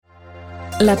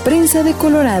La Prensa de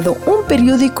Colorado, un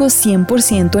periódico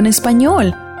 100% en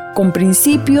español, con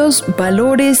principios,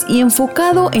 valores y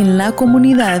enfocado en la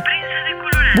comunidad.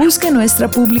 Busca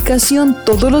nuestra publicación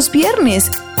todos los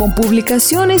viernes, con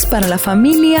publicaciones para la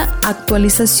familia,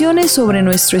 actualizaciones sobre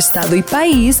nuestro estado y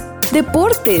país,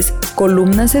 deportes,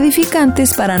 columnas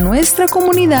edificantes para nuestra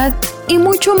comunidad y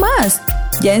mucho más.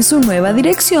 Ya en su nueva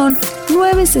dirección,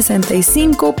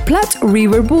 965 Platte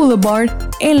River Boulevard,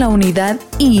 en la unidad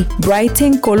I,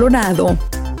 Brighton, Colorado.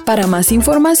 Para más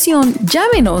información,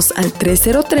 llámenos al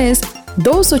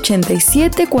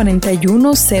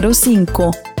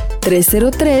 303-287-4105.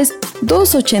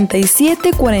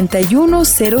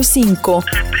 303-287-4105.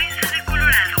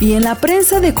 Y en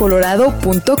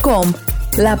laprensadecolorado.com.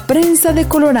 La Prensa de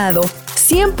Colorado,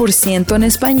 100% en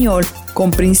español,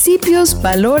 con principios,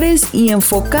 valores y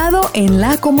enfocado en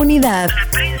la comunidad. La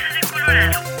Prensa de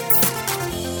Colorado.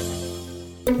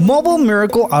 Mobile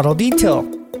Miracle Auto Detail.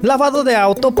 Lavado de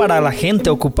auto para la gente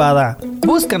ocupada.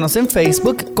 Búscanos en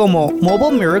Facebook como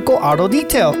Mobile Miracle Auto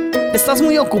Detail. ¿Estás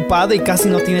muy ocupado y casi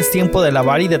no tienes tiempo de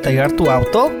lavar y detallar tu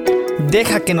auto?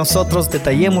 Deja que nosotros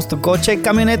detallemos tu coche,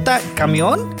 camioneta,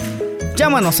 camión.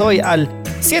 Llámanos hoy al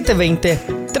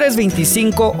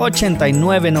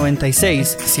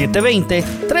 720-325-8996.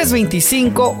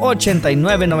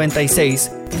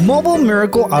 720-325-8996. Mobile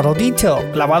Miracle Auto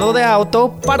Detail. Lavado de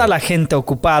auto para la gente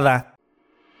ocupada.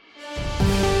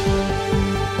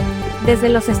 Desde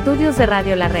los estudios de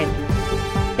Radio La Red,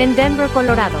 en Denver,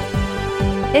 Colorado.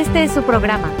 Este es su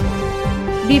programa,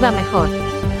 Viva Mejor,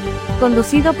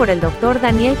 conducido por el Dr.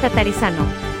 Daniel Catarizano,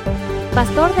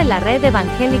 pastor de la Red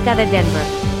Evangélica de Denver.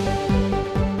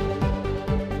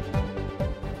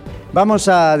 Vamos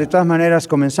a, de todas maneras,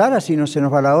 comenzar, así no se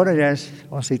nos va la hora, ya es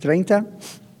 11:30.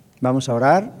 Vamos a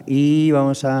orar y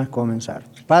vamos a comenzar.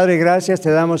 Padre, gracias,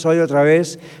 te damos hoy otra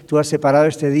vez. Tú has separado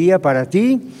este día para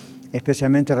ti,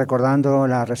 especialmente recordando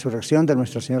la resurrección de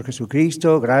nuestro Señor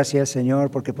Jesucristo. Gracias,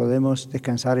 Señor, porque podemos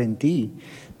descansar en ti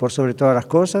por sobre todas las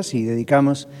cosas y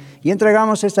dedicamos y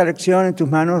entregamos esta lección en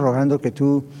tus manos, rogando que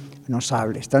tú nos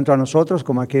hables, tanto a nosotros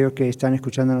como a aquellos que están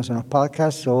escuchándonos en los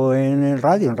podcasts o en el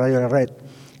radio, en Radio La Red.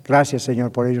 Gracias,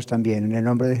 Señor, por ellos también, en el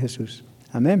nombre de Jesús.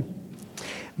 Amén.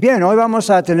 Bien, hoy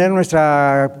vamos a tener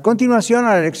nuestra continuación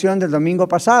a la lección del domingo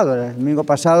pasado. El domingo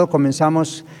pasado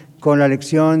comenzamos con la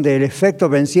lección del efecto,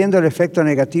 venciendo el efecto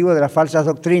negativo de las falsas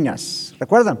doctrinas.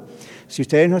 ¿Recuerdan? Si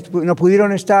ustedes no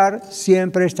pudieron estar,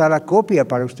 siempre está la copia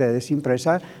para ustedes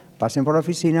impresa. Pasen por la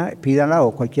oficina, pídanla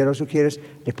o cualquiera de quienes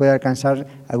les puede alcanzar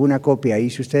alguna copia. Y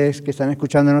si ustedes que están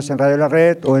escuchándonos en Radio La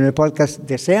Red o en el podcast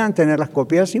desean tener las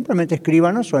copias, simplemente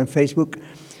escríbanos o en Facebook,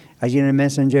 allí en el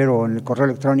Messenger o en el correo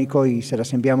electrónico y se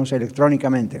las enviamos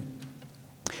electrónicamente.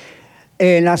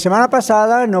 En la semana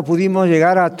pasada no pudimos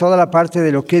llegar a toda la parte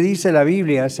de lo que dice la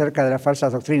Biblia acerca de las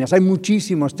falsas doctrinas. Hay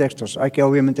muchísimos textos, hay que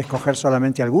obviamente escoger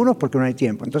solamente algunos porque no hay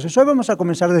tiempo. Entonces hoy vamos a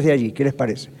comenzar desde allí, ¿qué les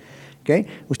parece? ¿Okay?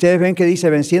 Ustedes ven que dice,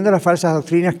 venciendo las falsas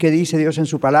doctrinas, ¿qué dice Dios en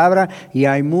su palabra? Y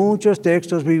hay muchos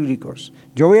textos bíblicos.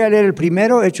 Yo voy a leer el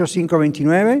primero, Hechos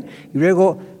 5:29, y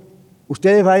luego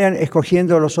ustedes vayan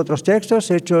escogiendo los otros textos,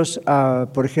 Hechos,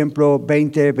 por ejemplo,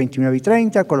 20, 29 y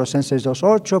 30, Colosenses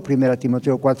 2:8, 1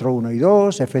 Timoteo 4:1 y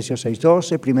 2, Efesios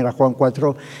 6:12, 1 Juan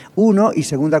 4:1 y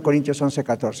 2 Corintios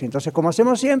 11:14. Entonces, como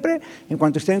hacemos siempre, en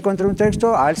cuanto usted encuentre un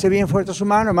texto, alce bien fuerte su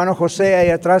mano, hermano José ahí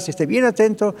atrás, esté bien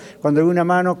atento, cuando hay una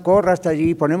mano, corra hasta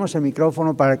allí, ponemos el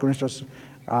micrófono para que nuestros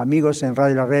amigos en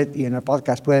Radio La Red y en el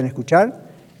podcast puedan escuchar,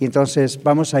 y entonces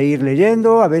vamos a ir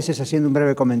leyendo, a veces haciendo un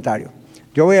breve comentario.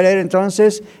 Yo voy a leer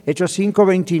entonces Hechos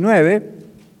 5:29,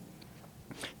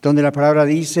 donde la palabra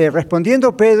dice,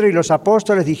 respondiendo Pedro y los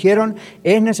apóstoles dijeron,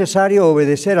 es necesario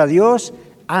obedecer a Dios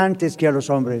antes que a los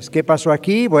hombres. ¿Qué pasó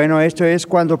aquí? Bueno, esto es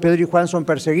cuando Pedro y Juan son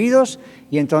perseguidos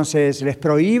y entonces les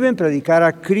prohíben predicar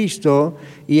a Cristo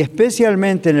y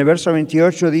especialmente en el verso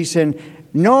 28 dicen,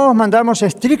 no os mandamos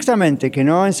estrictamente que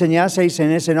no enseñaseis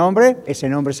en ese nombre es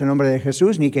el nombre de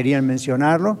Jesús, ni querían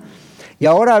mencionarlo. Y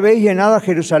ahora habéis llenado a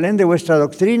Jerusalén de vuestra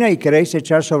doctrina y queréis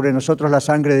echar sobre nosotros la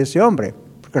sangre de ese hombre,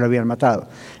 porque lo habían matado.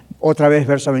 Otra vez,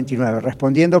 verso 29.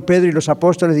 Respondiendo Pedro y los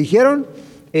apóstoles dijeron,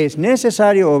 es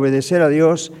necesario obedecer a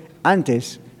Dios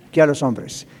antes que a los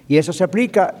hombres. Y eso se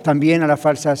aplica también a las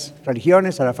falsas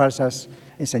religiones, a las falsas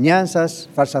enseñanzas,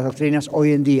 falsas doctrinas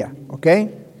hoy en día. ¿Ok?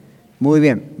 Muy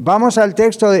bien. Vamos al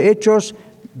texto de Hechos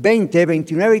 20,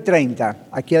 29 y 30.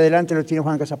 Aquí adelante lo tiene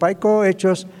Juan Casapaico,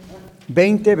 Hechos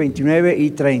 20, 29 y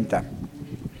 30.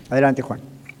 Adelante, Juan.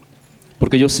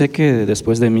 Porque yo sé que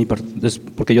después de mi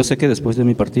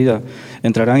partida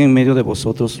entrarán en medio de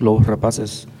vosotros lobos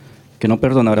rapaces, que no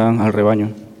perdonarán al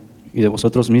rebaño, y de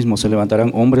vosotros mismos se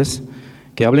levantarán hombres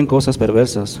que hablen cosas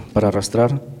perversas para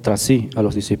arrastrar tras sí a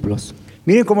los discípulos.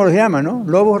 Miren cómo los llaman, ¿no?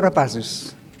 Lobos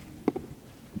rapaces.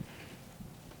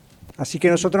 Así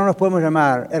que nosotros no nos podemos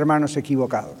llamar hermanos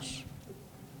equivocados.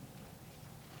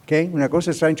 ¿Okay? Una cosa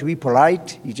es trying to be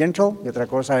polite y gentle, y otra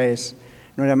cosa es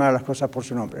no llamar a las cosas por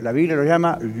su nombre. La Biblia los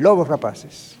llama lobos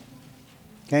rapaces.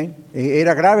 ¿Okay?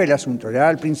 Era grave el asunto, ya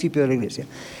al principio de la iglesia.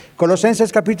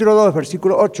 Colosenses capítulo 2,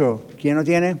 versículo 8. ¿Quién lo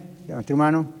tiene? Levanta tu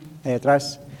mano, ahí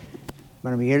atrás.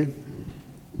 Hermano Miguel.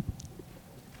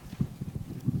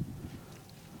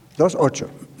 2:8.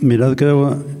 Mirad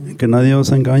que nadie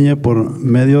os engañe por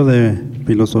medio de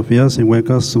filosofías y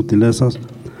huecas sutilezas,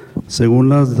 según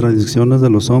las tradiciones de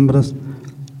los hombres,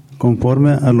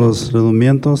 conforme a los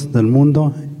redimientos del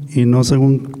mundo y no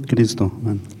según Cristo.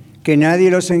 Amén. Que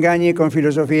nadie los engañe con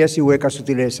filosofías y huecas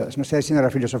sutilezas. No está diciendo la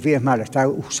filosofía es mala, está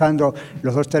usando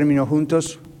los dos términos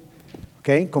juntos,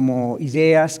 ¿okay? Como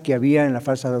ideas que había en las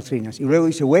falsas doctrinas. Y luego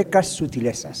dice huecas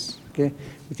sutilezas. ¿Okay?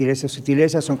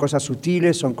 Sutilezas son cosas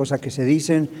sutiles, son cosas que se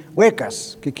dicen.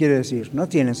 Huecas, ¿qué quiere decir? No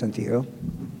tienen sentido,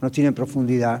 no tienen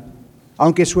profundidad,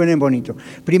 aunque suenen bonito.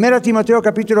 1 Timoteo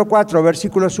capítulo 4,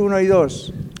 versículos 1 y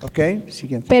 2. ¿Okay?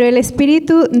 Siguiente. Pero el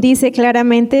Espíritu dice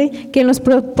claramente que en los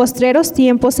postreros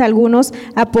tiempos algunos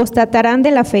apostatarán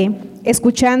de la fe,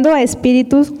 escuchando a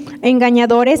espíritus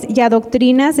engañadores y a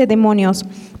doctrinas de demonios,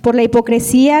 por la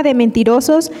hipocresía de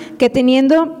mentirosos que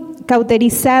teniendo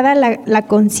cauterizada la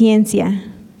conciencia.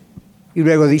 Y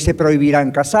luego dice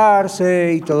prohibirán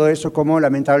casarse y todo eso, como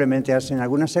lamentablemente hacen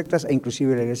algunas sectas e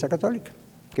inclusive la Iglesia Católica,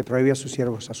 que prohíbe a sus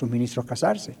siervos, a sus ministros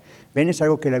casarse. ¿Ven? Es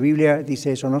algo que la Biblia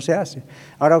dice, eso no se hace.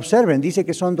 Ahora observen, dice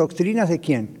que son doctrinas ¿de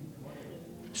quién?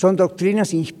 Son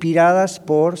doctrinas inspiradas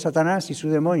por Satanás y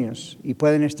sus demonios, y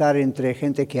pueden estar entre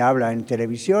gente que habla en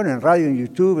televisión, en radio, en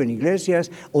YouTube, en iglesias,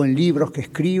 o en libros que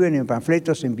escriben, en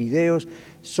panfletos, en videos.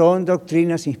 Son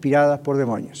doctrinas inspiradas por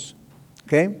demonios.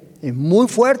 ¿Okay? Es muy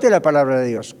fuerte la palabra de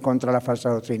Dios contra las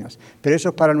falsas doctrinas, pero eso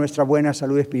es para nuestra buena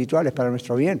salud espiritual, es para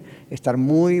nuestro bien, estar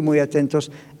muy, muy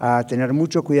atentos a tener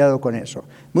mucho cuidado con eso.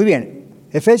 Muy bien,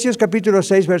 Efesios capítulo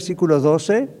 6, versículo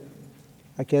 12,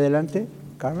 aquí adelante,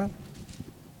 Carla.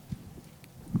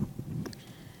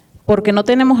 Porque no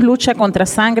tenemos lucha contra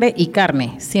sangre y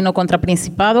carne, sino contra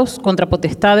principados, contra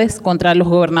potestades, contra los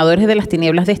gobernadores de las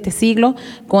tinieblas de este siglo,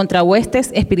 contra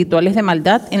huestes espirituales de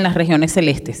maldad en las regiones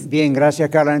celestes. Bien, gracias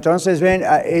Carla. Entonces ven,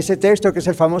 ese texto que es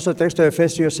el famoso texto de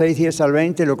Efesios 6, 10 al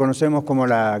 20, lo conocemos como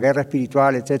la guerra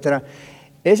espiritual, etcétera.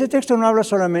 Ese texto no habla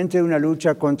solamente de una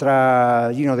lucha contra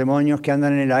demonios que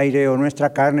andan en el aire o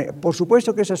nuestra carne. Por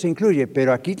supuesto que eso se incluye,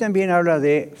 pero aquí también habla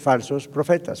de falsos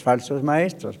profetas, falsos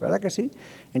maestros, ¿verdad que sí?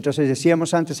 Entonces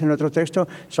decíamos antes en otro texto,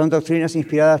 son doctrinas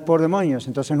inspiradas por demonios.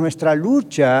 Entonces nuestra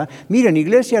lucha, miren,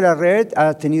 Iglesia La Red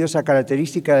ha tenido esa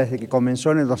característica desde que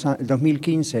comenzó en el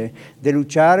 2015, de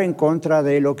luchar en contra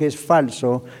de lo que es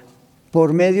falso,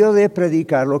 por medio de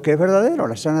predicar lo que es verdadero,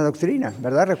 la sana doctrina,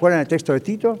 ¿verdad? ¿Recuerdan el texto de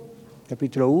Tito?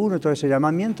 Capítulo 1, todo ese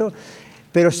llamamiento.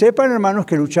 Pero sepan, hermanos,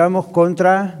 que luchamos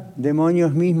contra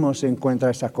demonios mismos en contra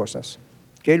de esas cosas.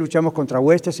 Que luchamos contra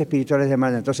huestes espirituales de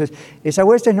maldad. Entonces, esas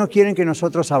huestes no quieren que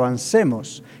nosotros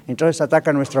avancemos. Entonces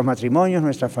atacan nuestros matrimonios,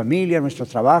 nuestra familia, nuestro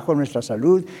trabajo, nuestra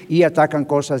salud, y atacan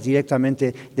cosas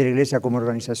directamente de la iglesia como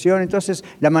organización. Entonces,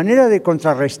 la manera de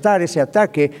contrarrestar ese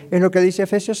ataque es lo que dice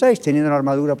Efesios 6, teniendo la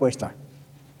armadura puesta.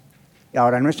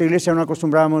 Ahora, en nuestra iglesia no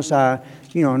acostumbramos a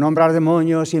nombrar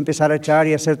demonios y empezar a echar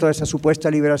y hacer toda esa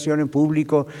supuesta liberación en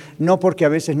público, no porque a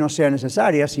veces no sea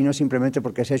necesaria, sino simplemente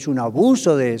porque se ha hecho un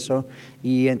abuso de eso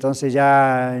y entonces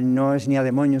ya no es ni a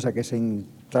demonios a que se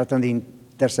tratan de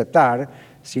interceptar,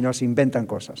 sino se inventan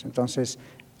cosas. Entonces,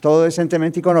 todo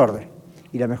decentemente y con orden.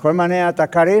 Y la mejor manera de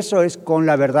atacar eso es con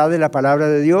la verdad de la palabra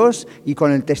de Dios y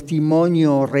con el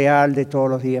testimonio real de todos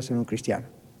los días en un cristiano.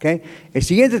 ¿Okay? El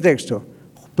siguiente texto.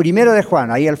 Primero de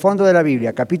Juan, ahí al fondo de la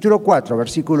Biblia, capítulo 4,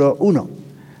 versículo 1.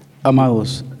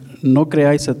 Amados, no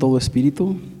creáis a todo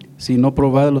espíritu, sino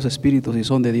probad los espíritus si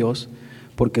son de Dios,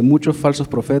 porque muchos falsos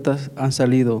profetas han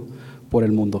salido por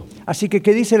el mundo. Así que,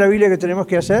 ¿qué dice la Biblia que tenemos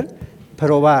que hacer?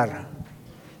 Probar.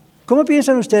 ¿Cómo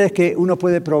piensan ustedes que uno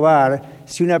puede probar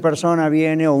si una persona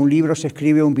viene o un libro se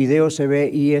escribe, un video se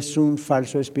ve y es un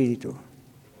falso espíritu?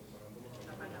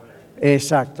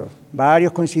 Exacto.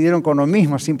 Varios coincidieron con lo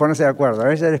mismo sin ponerse de acuerdo. A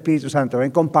veces el Espíritu Santo,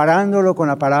 ven, comparándolo con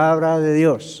la palabra de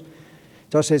Dios.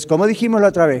 Entonces, como dijimos la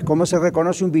otra vez, ¿cómo se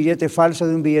reconoce un billete falso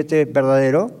de un billete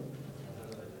verdadero?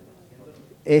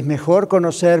 Es mejor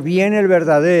conocer bien el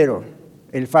verdadero.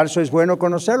 El falso es bueno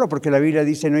conocerlo porque la Biblia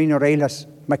dice no ignoréis las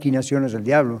maquinaciones del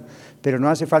diablo, pero no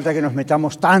hace falta que nos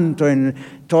metamos tanto en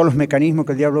todos los mecanismos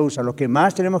que el diablo usa. Lo que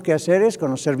más tenemos que hacer es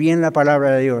conocer bien la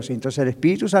palabra de Dios. Entonces el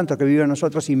Espíritu Santo que vive en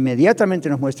nosotros inmediatamente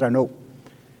nos muestra, no,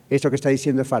 esto que está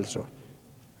diciendo es falso.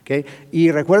 ¿Okay?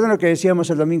 Y recuerden lo que decíamos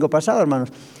el domingo pasado,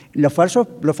 hermanos, los falsos,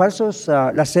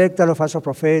 las sectas, los falsos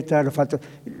profetas,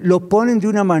 lo ponen de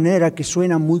una manera que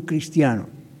suena muy cristiano.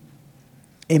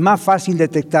 Es más fácil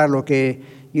detectar lo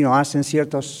que hacen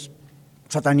ciertos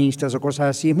satanistas o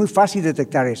cosas así. Es muy fácil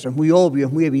detectar eso, es muy obvio,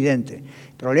 es muy evidente.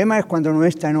 El problema es cuando no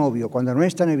es tan obvio, cuando no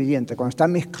es tan evidente, cuando está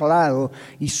mezclado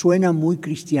y suena muy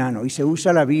cristiano y se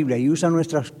usa la Biblia y usa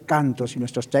nuestros cantos y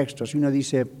nuestros textos y uno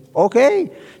dice, ok,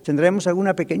 tendremos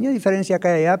alguna pequeña diferencia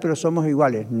acá y allá, pero somos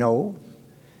iguales. No.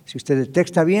 Si usted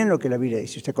detecta bien lo que la Biblia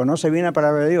dice, si usted conoce bien la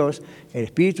palabra de Dios, el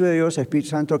Espíritu de Dios, el Espíritu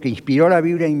Santo que inspiró la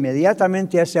Biblia,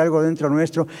 inmediatamente hace algo dentro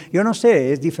nuestro. Yo no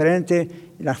sé, es diferente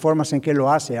las formas en que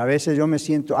lo hace. A veces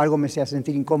algo me hace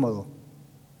sentir incómodo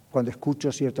cuando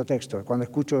escucho cierto texto, cuando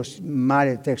escucho mal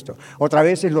el texto. Otras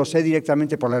veces lo sé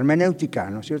directamente por la hermenéutica,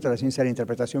 ¿no es cierto?, la ciencia de la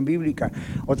interpretación bíblica.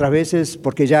 Otras veces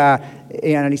porque ya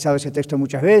he analizado ese texto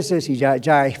muchas veces y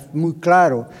ya es muy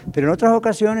claro. Pero en otras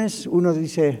ocasiones uno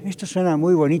dice, esto suena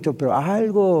muy bonito, pero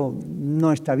algo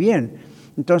no está bien.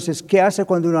 Entonces, ¿qué hace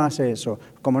cuando uno hace eso?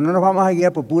 Como no nos vamos a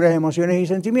guiar por puras emociones y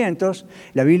sentimientos,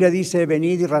 la Biblia dice,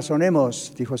 venid y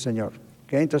razonemos, dijo el Señor.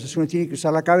 ¿Okay? Entonces uno tiene que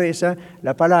usar la cabeza,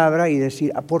 la palabra y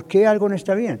decir, ¿por qué algo no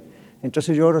está bien?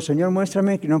 Entonces yo oro, Señor,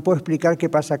 muéstrame, que no puedo explicar qué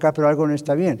pasa acá, pero algo no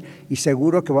está bien. Y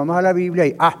seguro que vamos a la Biblia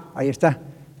y, ahí está,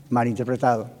 mal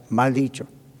interpretado, mal dicho.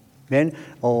 ¿Ven?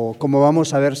 O como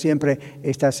vamos a ver siempre,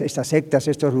 estas sectas,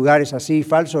 estos lugares así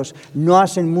falsos, no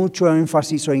hacen mucho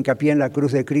énfasis o hincapié en la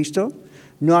cruz de Cristo,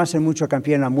 no hacen mucho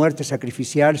hincapié en la muerte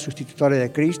sacrificial, sustitutoria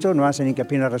de Cristo, no hacen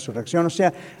hincapié en la resurrección. O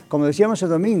sea, como decíamos el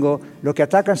domingo, lo que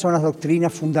atacan son las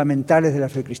doctrinas fundamentales de la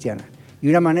fe cristiana. Y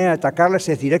una manera de atacarlas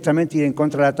es directamente ir en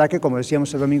contra del ataque, como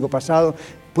decíamos el domingo pasado.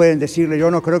 Pueden decirle, yo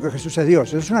no creo que Jesús es Dios.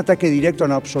 Eso es un ataque directo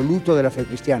en absoluto de la fe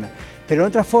cristiana. Pero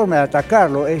otra forma de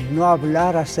atacarlo es no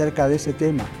hablar acerca de ese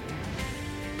tema.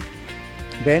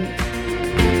 ¿Ven?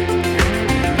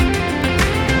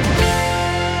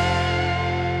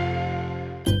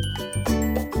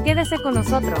 Quédese con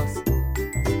nosotros.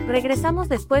 Regresamos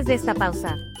después de esta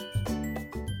pausa.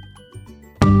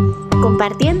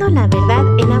 Compartiendo la verdad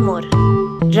en amor.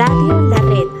 Radio La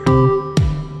Red.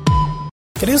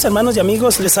 Queridos hermanos y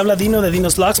amigos, les habla Dino de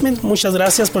Dino's Locksmith. Muchas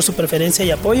gracias por su preferencia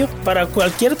y apoyo. Para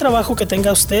cualquier trabajo que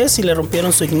tenga usted, si le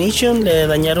rompieron su ignition, le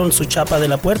dañaron su chapa de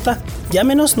la puerta,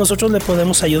 llámenos, nosotros le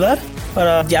podemos ayudar.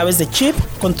 Para llaves de chip,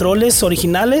 controles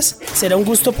originales, será un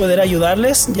gusto poder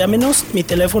ayudarles. Llámenos, mi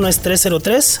teléfono es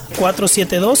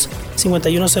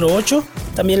 303-472-5108.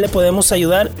 También le podemos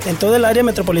ayudar en toda el área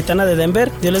metropolitana de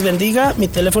Denver. Dios les bendiga. Mi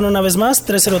teléfono una vez más,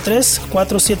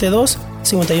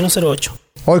 303-472-5108.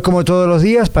 Hoy, como todos los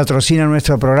días, patrocina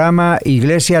nuestro programa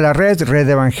Iglesia La Red, Red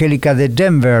Evangélica de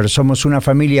Denver. Somos una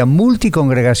familia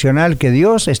multicongregacional que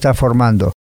Dios está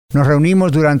formando. Nos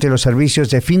reunimos durante los servicios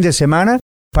de fin de semana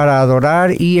para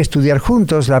adorar y estudiar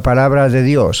juntos la palabra de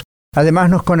Dios.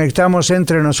 Además, nos conectamos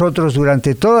entre nosotros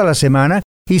durante toda la semana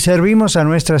y servimos a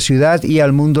nuestra ciudad y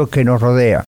al mundo que nos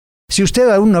rodea. Si usted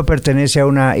aún no pertenece a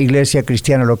una iglesia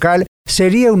cristiana local,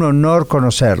 sería un honor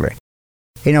conocerle.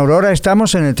 En Aurora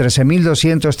estamos en el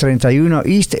 13231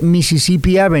 East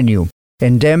Mississippi Avenue.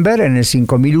 En Denver, en el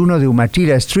 5001 de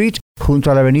Umatilla Street,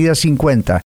 junto a la avenida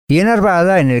 50. Y en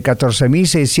Arvada, en el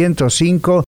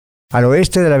 14605, al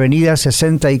oeste de la avenida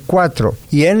 64.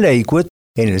 Y en Lakewood,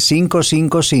 en el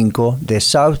 555 de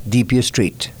South Deepey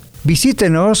Street.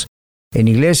 Visítenos en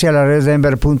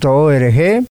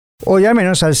iglesialareddenver.org o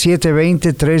llámenos al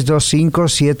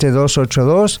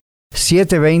 720-325-7282,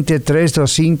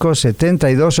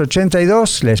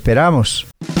 720-325-7282. Le esperamos.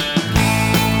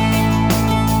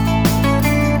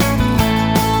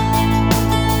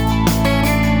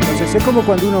 Entonces es como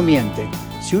cuando uno miente.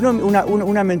 Si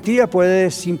una mentira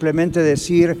puede simplemente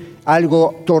decir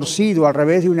algo torcido al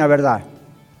revés de una verdad.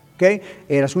 ¿Okay?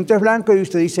 El asunto es blanco y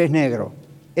usted dice es negro.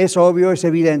 Es obvio, es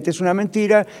evidente, es una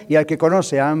mentira, y al que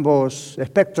conoce ambos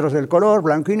espectros del color,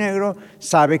 blanco y negro,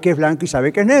 sabe que es blanco y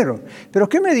sabe que es negro. Pero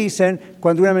 ¿qué me dicen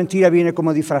cuando una mentira viene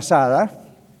como disfrazada?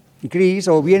 Chris,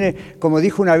 o viene, como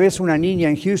dijo una vez una niña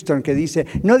en Houston, que dice,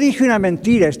 no dije una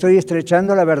mentira, estoy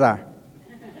estrechando la verdad.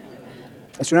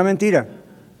 ¿Es una mentira?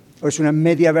 ¿O es una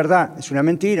media verdad? Es una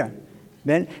mentira.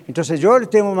 ¿Ven? Entonces yo le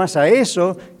temo más a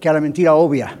eso que a la mentira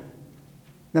obvia.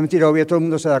 La mentira obvia todo el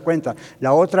mundo se da cuenta,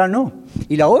 la otra no.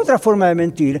 Y la otra forma de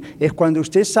mentir es cuando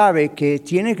usted sabe que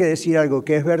tiene que decir algo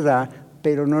que es verdad,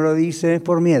 pero no lo dice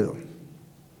por miedo.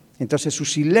 Entonces su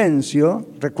silencio,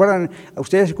 recuerdan,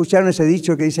 ustedes escucharon ese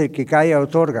dicho que dice el que calla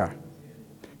otorga.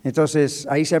 Entonces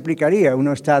ahí se aplicaría,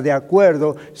 uno está de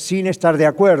acuerdo sin estar de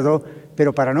acuerdo,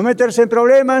 pero para no meterse en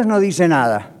problemas no dice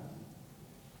nada.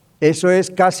 Eso es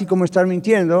casi como estar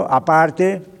mintiendo,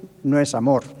 aparte no es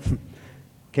amor.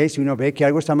 ¿Okay? Si uno ve que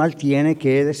algo está mal, tiene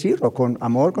que decirlo, con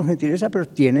amor, con gentileza, pero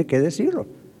tiene que decirlo,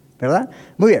 ¿verdad?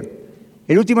 Muy bien.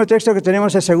 El último texto que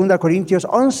tenemos es 2 Corintios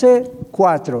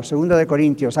 11:4, 2 de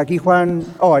Corintios. Aquí Juan,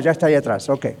 allá está ahí atrás,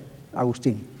 ok,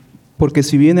 Agustín. Porque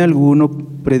si viene alguno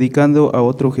predicando a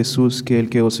otro Jesús que el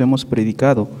que os hemos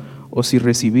predicado, o si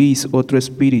recibís otro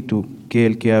espíritu que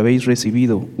el que habéis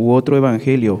recibido, u otro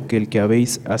evangelio que el que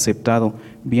habéis aceptado,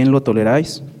 ¿bien lo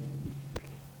toleráis?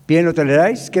 ¿Bien lo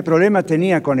toleráis? ¿Qué problema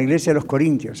tenía con la iglesia de los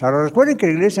Corintios? Ahora recuerden que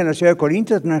la iglesia en la ciudad de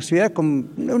Corinto es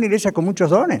una iglesia con muchos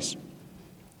dones.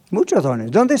 Muchos dones.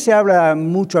 ¿Dónde se habla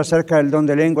mucho acerca del don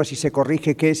de lenguas y se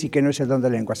corrige qué es y qué no es el don de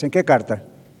lenguas? ¿En qué carta?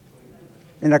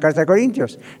 En la carta de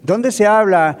Corintios. ¿Dónde se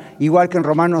habla, igual que en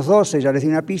Romanos 12, ya les di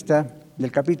una pista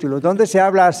del capítulo, dónde se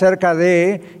habla acerca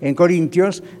en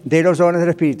Corintios, de los dones del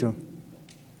Espíritu?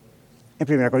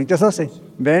 En 1 Corintios 12,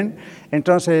 ¿ven?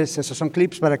 Entonces, esos son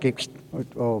clips para que,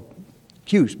 o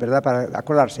cues, ¿verdad? Para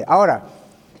acordarse. Ahora,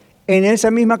 en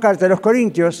esa misma carta de los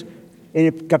Corintios, en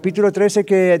el capítulo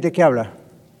 13, ¿de qué habla?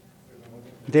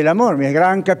 Del amor, el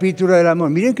gran capítulo del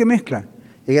amor. Miren qué mezcla.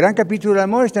 El gran capítulo del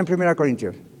amor está en 1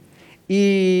 Corintios.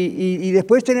 Y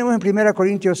después tenemos en 1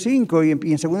 Corintios 5 y en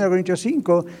 2 Corintios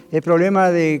 5 el problema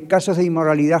de casos de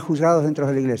inmoralidad juzgados dentro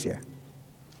de la iglesia.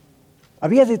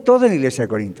 Había de todo en la iglesia de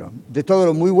Corinto, de todo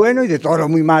lo muy bueno y de todo lo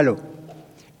muy malo.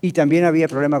 Y también había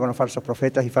problema con los falsos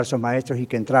profetas y falsos maestros y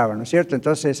que entraban, ¿no es cierto?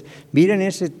 Entonces, miren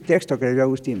ese texto que leyó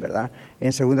Agustín, ¿verdad?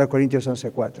 En 2 Corintios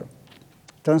 11:4.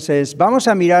 Entonces, vamos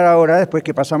a mirar ahora, después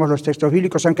que pasamos los textos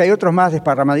bíblicos, aunque hay otros más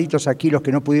desparramaditos aquí, los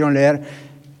que no pudieron leer,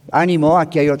 ánimo,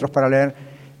 aquí hay otros para leer.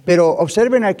 Pero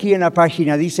observen aquí en la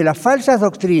página, dice, las falsas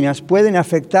doctrinas pueden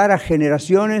afectar a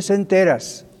generaciones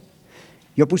enteras.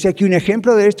 Yo puse aquí un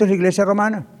ejemplo de esto, es la iglesia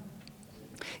romana.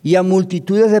 Y a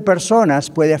multitudes de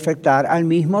personas puede afectar al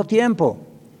mismo tiempo.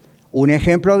 Un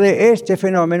ejemplo de este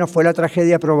fenómeno fue la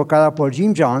tragedia provocada por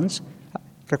Jim Jones.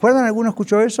 ¿Recuerdan alguno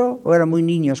escuchó eso o eran muy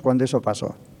niños cuando eso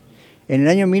pasó? En el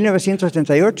año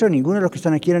 1978 ninguno de los que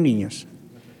están aquí eran niños,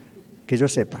 que yo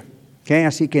sepa. ¿Okay?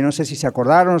 Así que no sé si se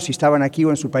acordaron, si estaban aquí o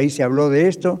en su país se habló de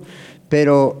esto,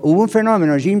 pero hubo un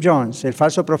fenómeno, Jim Jones, el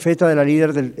falso profeta de la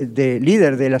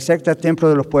líder de la secta Templo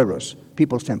de los Pueblos,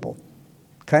 People's Temple.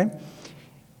 ¿Okay?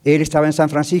 Él estaba en San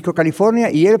Francisco,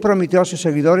 California, y él prometió a sus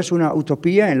seguidores una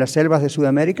utopía en las selvas de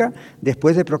Sudamérica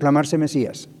después de proclamarse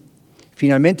Mesías.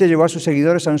 Finalmente llevó a sus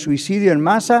seguidores a un suicidio en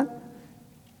masa,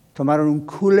 tomaron un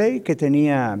Kool-Aid que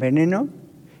tenía veneno,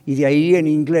 y de ahí en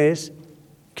inglés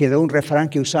quedó un refrán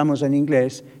que usamos en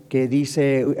inglés que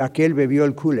dice, aquel bebió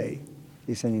el Kool-Aid,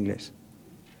 dice en inglés.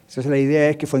 Entonces la idea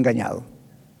es que fue engañado.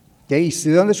 ¿Y ahí,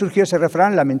 de dónde surgió ese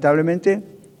refrán? Lamentablemente,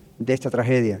 de esta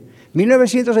tragedia.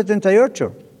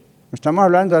 1978, no estamos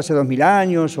hablando de hace 2000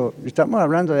 años, o estamos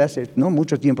hablando de hace no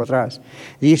mucho tiempo atrás.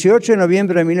 18 de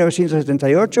noviembre de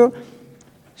 1978,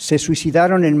 se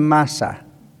suicidaron en masa.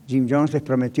 Jim Jones les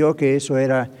prometió que eso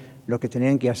era lo que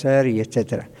tenían que hacer y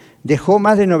etcétera. Dejó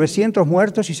más de 900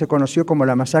 muertos y se conoció como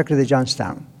la masacre de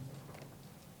Johnstown.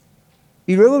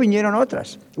 Y luego vinieron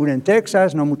otras, una en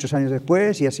Texas, no muchos años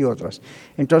después, y así otras.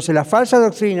 Entonces las falsas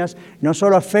doctrinas no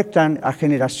solo afectan a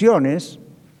generaciones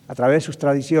a través de sus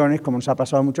tradiciones, como nos ha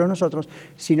pasado a muchos de nosotros,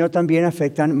 sino también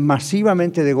afectan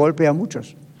masivamente de golpe a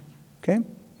muchos. ¿Okay?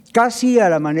 Casi a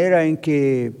la manera en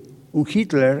que un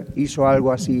Hitler hizo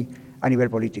algo así a nivel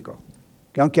político.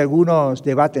 Que aunque algunos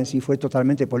debaten si fue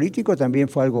totalmente político, también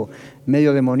fue algo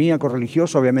medio demoníaco,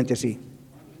 religioso, obviamente sí.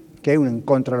 Que en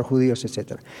contra de los judíos,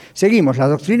 etc. Seguimos. Las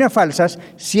doctrinas falsas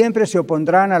siempre se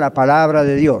opondrán a la palabra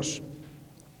de Dios.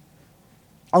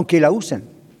 Aunque la usen,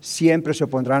 siempre se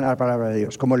opondrán a la palabra de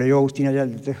Dios. Como leyó Agustín allá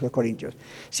en el texto de Corintios.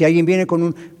 Si alguien viene con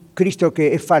un Cristo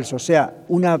que es falso, o sea,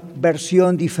 una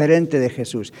versión diferente de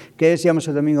Jesús. ¿Qué decíamos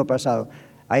el domingo pasado?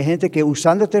 Hay gente que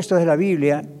usando textos de la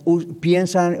Biblia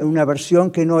piensan en una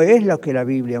versión que no es lo que la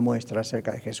Biblia muestra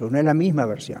acerca de Jesús, no es la misma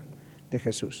versión de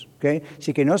Jesús. ¿Okay?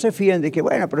 Así que no se fíen de que,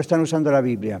 bueno, pero están usando la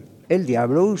Biblia. El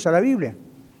diablo usa la Biblia.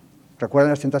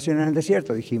 Recuerdan las tentaciones en el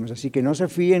desierto, dijimos. Así que no se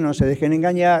fíen, no se dejen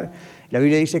engañar. La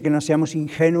Biblia dice que no seamos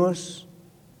ingenuos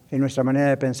en nuestra manera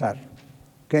de pensar.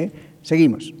 ¿Okay?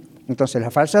 Seguimos. Entonces,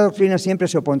 las falsas doctrinas siempre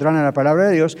se opondrán a la palabra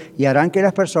de Dios y harán que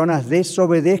las personas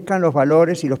desobedezcan los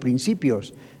valores y los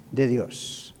principios de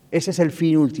Dios. Ese es el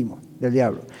fin último del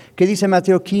diablo. ¿Qué dice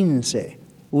Mateo 15,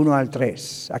 1 al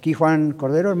 3? Aquí Juan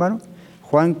Cordero, hermano.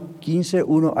 Juan 15,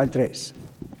 1 al 3.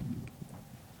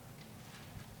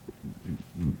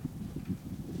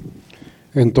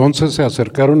 Entonces se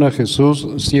acercaron a Jesús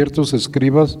ciertos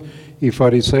escribas y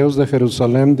fariseos de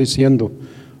Jerusalén, diciendo: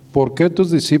 ¿por qué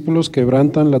tus discípulos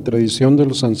quebrantan la tradición de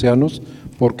los ancianos?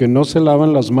 Porque no se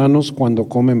lavan las manos cuando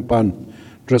comen pan.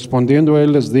 Respondiendo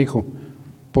él les dijo: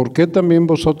 ¿por qué también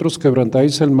vosotros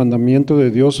quebrantáis el mandamiento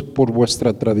de Dios por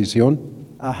vuestra tradición?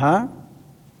 Ajá.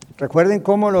 Recuerden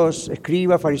cómo los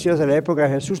escribas, fariseos de la época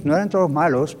de Jesús no eran todos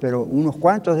malos, pero unos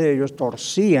cuantos de ellos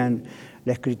torcían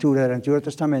la escritura del Antiguo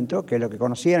Testamento, que es lo que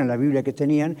conocían en la Biblia que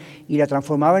tenían, y la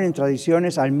transformaban en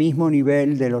tradiciones al mismo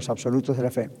nivel de los absolutos de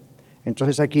la fe.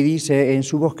 Entonces aquí dice en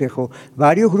su bosquejo: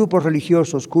 varios grupos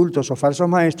religiosos, cultos o falsos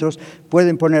maestros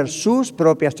pueden poner sus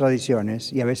propias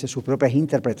tradiciones y a veces sus propias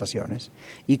interpretaciones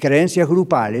y creencias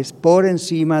grupales por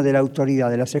encima de la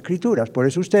autoridad de las Escrituras. Por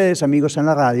eso ustedes, amigos en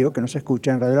la radio, que nos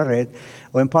escuchan en Radio La Red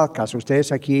o en podcast,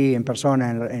 ustedes aquí en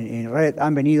persona, en Red,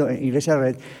 han venido en Iglesia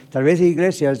Red, tal vez de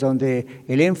iglesias donde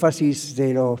el énfasis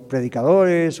de los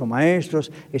predicadores o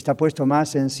maestros está puesto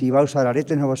más en si va a usar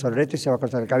aretes, no va a usar aretes, se va a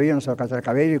cortar el cabello, no se va a cortar el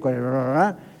cabello, y cuál es.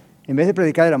 En vez de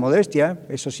predicar de la modestia,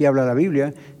 eso sí habla la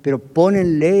Biblia, pero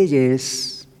ponen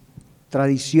leyes,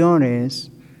 tradiciones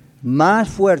más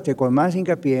fuertes, con más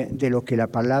hincapié de lo que la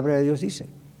palabra de Dios dice.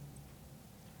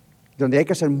 Donde hay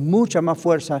que hacer mucha más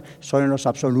fuerza son en los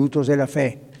absolutos de la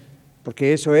fe,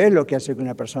 porque eso es lo que hace que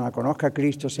una persona conozca a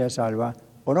Cristo, sea salva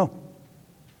o no.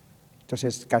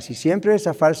 Entonces, casi siempre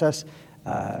esas falsas,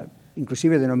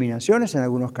 inclusive denominaciones en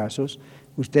algunos casos,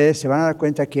 ustedes se van a dar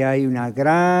cuenta que hay una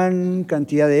gran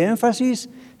cantidad de énfasis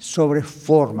sobre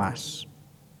formas,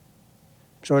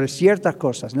 sobre ciertas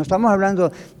cosas. No estamos hablando,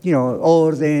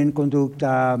 orden,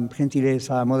 conducta,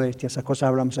 gentileza, modestia, esas cosas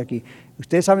hablamos aquí.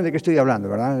 Ustedes saben de qué estoy hablando,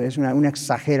 ¿verdad? Es una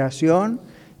exageración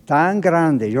tan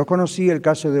grande. Yo conocí el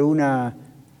caso de una,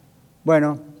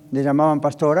 le llamaban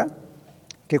pastora,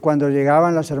 que cuando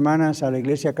llegaban las hermanas a la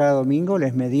iglesia cada domingo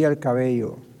les medía el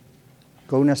cabello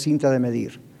con una cinta de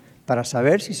medir, para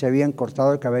saber si se habían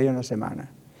cortado el cabello en la semana.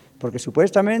 Porque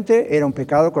supuestamente era un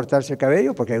pecado cortarse el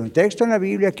cabello, porque hay un texto en la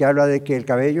Biblia que habla de que el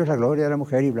cabello es la gloria de la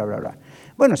mujer y bla, bla, bla.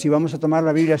 Bueno, si vamos a tomar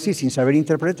la Biblia así, sin saber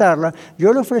interpretarla,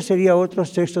 yo le ofrecería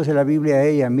otros textos de la Biblia a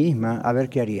ella misma, a ver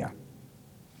qué haría.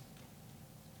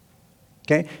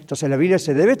 ¿Okay? Entonces la Biblia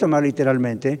se debe tomar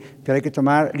literalmente, pero hay que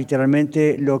tomar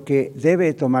literalmente lo que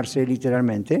debe tomarse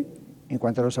literalmente, en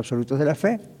cuanto a los absolutos de la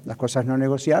fe, las cosas no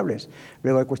negociables.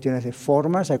 Luego hay cuestiones de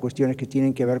formas, hay cuestiones que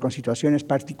tienen que ver con situaciones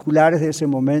particulares de ese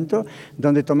momento,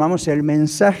 donde tomamos el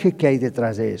mensaje que hay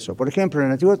detrás de eso. Por ejemplo, en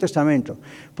el Antiguo Testamento,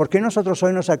 ¿por qué nosotros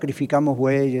hoy no sacrificamos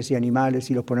bueyes y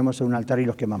animales y los ponemos en un altar y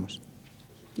los quemamos?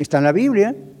 Está en la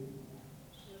Biblia.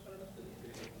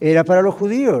 Era para los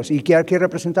judíos. ¿Y qué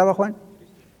representaba Juan?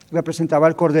 Representaba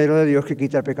al Cordero de Dios que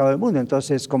quita el pecado del mundo.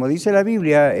 Entonces, como dice la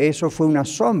Biblia, eso fue una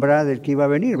sombra del que iba a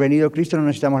venir. Venido Cristo no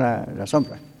necesitamos la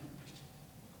sombra.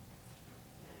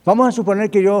 Vamos a suponer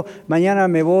que yo mañana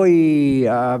me voy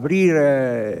a abrir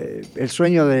el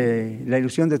sueño de la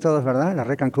ilusión de todos, ¿verdad? La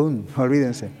Red Cancún,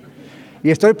 olvídense. Y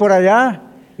estoy por allá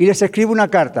y les escribo una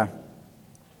carta.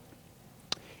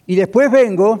 Y después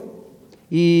vengo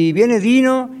y viene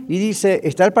Dino y dice,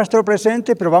 está el pastor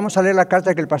presente, pero vamos a leer la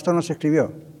carta que el pastor nos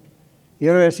escribió. Y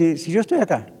yo le voy a decir, si yo estoy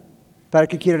acá, ¿para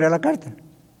qué quiere leer la carta?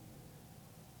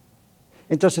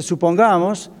 Entonces,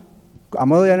 supongamos, a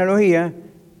modo de analogía,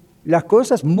 las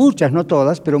cosas, muchas, no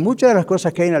todas, pero muchas de las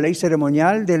cosas que hay en la ley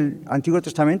ceremonial del Antiguo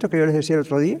Testamento, que yo les decía el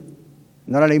otro día,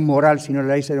 no la ley moral, sino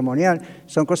la ley ceremonial,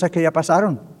 son cosas que ya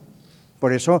pasaron.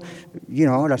 Por eso,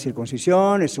 la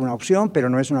circuncisión es una opción, pero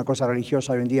no es una cosa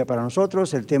religiosa hoy en día para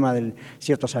nosotros. El tema de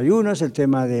ciertos ayunos, el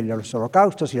tema de los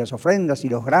holocaustos y las ofrendas y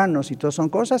los granos y todo son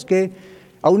cosas que,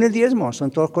 aún el diezmo, son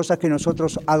todas cosas que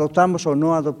nosotros adoptamos o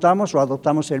no adoptamos o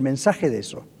adoptamos el mensaje de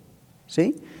eso.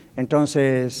 ¿Sí?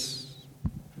 Entonces,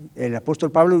 el apóstol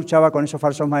Pablo luchaba con esos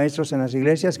falsos maestros en las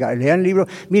iglesias. Lean libros,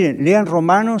 lean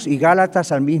Romanos y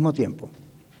Gálatas al mismo tiempo.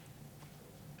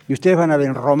 Y ustedes van a ver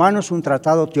en Romanos un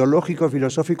tratado teológico,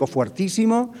 filosófico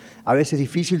fuertísimo, a veces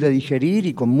difícil de digerir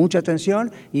y con mucha atención,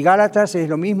 y Gálatas es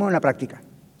lo mismo en la práctica.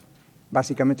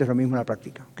 Básicamente es lo mismo en la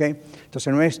práctica. ¿Okay?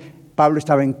 Entonces no es, Pablo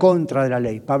estaba en contra de la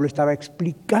ley, Pablo estaba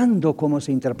explicando cómo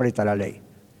se interpreta la ley.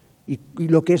 Y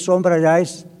lo que es sombra ya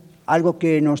es algo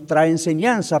que nos trae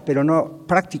enseñanza, pero no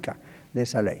práctica de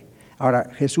esa ley. Ahora,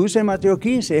 Jesús en Mateo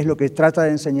 15 es lo que trata de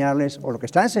enseñarles, o lo que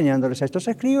está enseñándoles a estos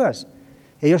escribas.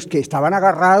 Ellos que estaban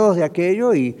agarrados de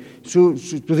aquello y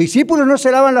sus discípulos no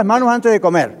se lavan las manos antes de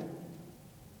comer.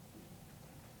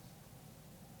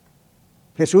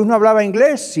 Jesús no hablaba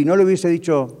inglés, si no le hubiese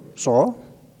dicho,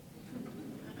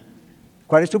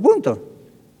 ¿cuál es tu punto?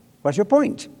 What's your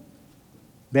point?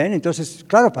 ¿Ven? Entonces,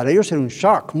 claro, para ellos era un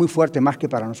shock muy fuerte, más que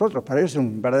para nosotros. Para ellos era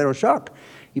un verdadero shock.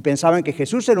 Y pensaban que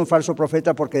Jesús era un falso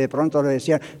profeta porque de pronto le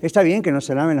decían, está bien que no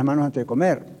se laven las manos antes de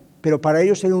comer. Pero para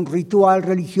ellos era un ritual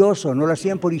religioso, no lo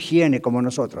hacían por higiene como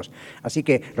nosotros. Así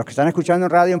que los que están escuchando en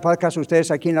radio, en podcast,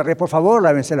 ustedes aquí en la red, por favor,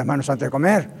 lávense las manos antes de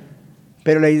comer.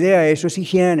 Pero la idea de eso es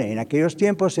higiene. En aquellos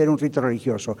tiempos era un rito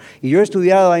religioso. Y yo he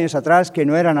estudiado años atrás que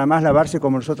no era nada más lavarse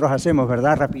como nosotros hacemos,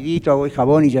 ¿verdad? Rapidito, agua y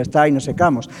jabón y ya está, y nos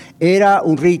secamos. Era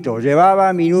un rito,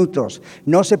 llevaba minutos.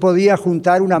 No se podía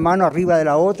juntar una mano arriba de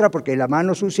la otra porque la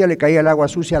mano sucia le caía el agua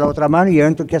sucia a la otra mano y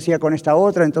entonces ¿qué hacía con esta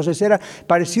otra? Entonces era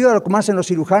parecido a lo que hacen los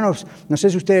cirujanos. No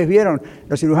sé si ustedes vieron,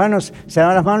 los cirujanos se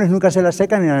lavan las manos y nunca se las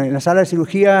secan. En la sala de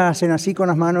cirugía hacen así con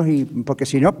las manos y porque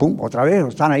si no, pum, otra vez,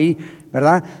 están ahí,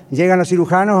 ¿verdad? Llegan los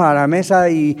cirujanos a la mesa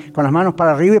y con las manos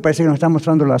para arriba y parece que nos están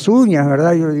mostrando las uñas,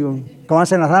 ¿verdad? Yo digo, como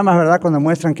hacen las damas, ¿verdad? Cuando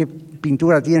muestran qué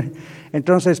pintura tienen.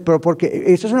 Entonces, pero porque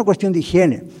esto es una cuestión de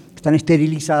higiene. Están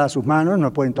esterilizadas sus manos,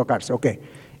 no pueden tocarse. Ok.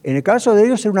 En el caso de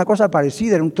ellos era una cosa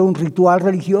parecida, era todo un ritual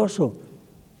religioso.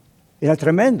 Era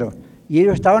tremendo. Y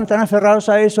ellos estaban tan aferrados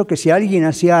a eso que si alguien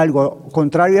hacía algo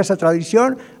contrario a esa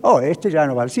tradición, este ya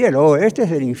no va al cielo, este es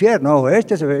del infierno,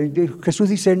 Jesús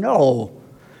dice, no.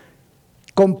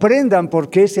 Comprendan por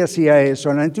qué se hacía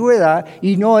eso en la antigüedad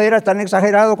y no era tan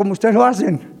exagerado como ustedes lo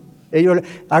hacen. Ellos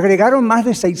agregaron más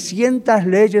de 600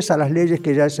 leyes a las leyes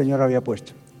que ya el Señor había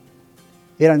puesto.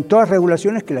 Eran todas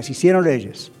regulaciones que las hicieron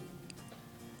leyes.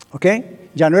 ¿Ok?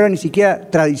 Ya no eran ni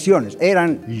siquiera tradiciones,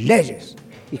 eran leyes.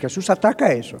 Y Jesús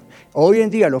ataca eso. Hoy en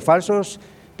día los falsos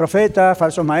profetas,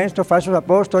 falsos maestros, falsos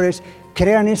apóstoles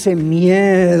crean ese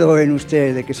miedo en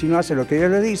ustedes de que si no hace lo que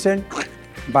ellos le dicen,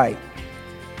 bye.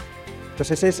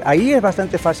 Entonces ahí es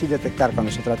bastante fácil detectar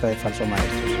cuando se trata de falsos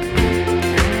maestros.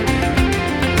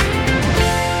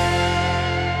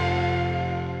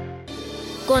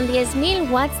 Con 10.000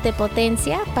 watts de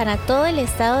potencia para todo el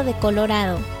estado de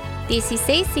Colorado.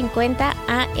 1650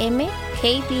 AM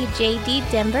KBJD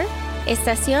Denver,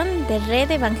 estación de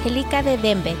Red Evangélica de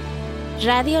Denver.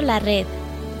 Radio La Red,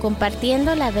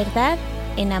 compartiendo la verdad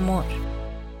en amor.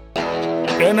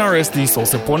 NRS Diesel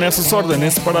se pone a sus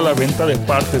órdenes para la venta de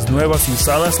partes nuevas y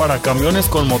usadas para camiones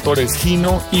con motores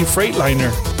Hino y Freightliner.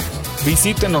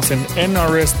 Visítenos en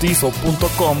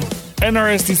nrsdiesel.com,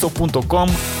 nrsdiesel.com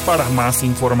para más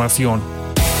información.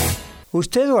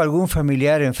 ¿Usted o algún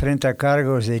familiar enfrenta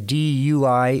cargos de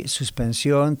DUI,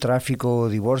 suspensión, tráfico o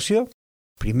divorcio?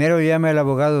 Primero llame al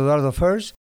abogado Eduardo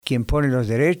First, quien pone los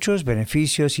derechos,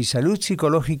 beneficios y salud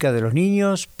psicológica de los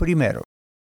niños primero.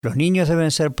 Los niños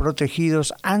deben ser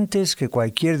protegidos antes que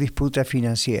cualquier disputa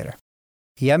financiera.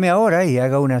 Llame ahora y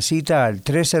haga una cita al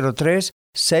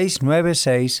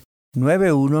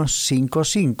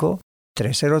 303-696-9155,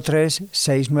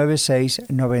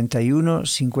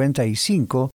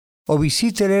 303-696-9155 o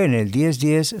visítele en el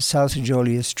 1010 South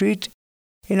Joliet Street,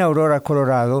 en Aurora,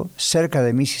 Colorado, cerca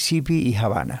de Mississippi y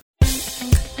Havana.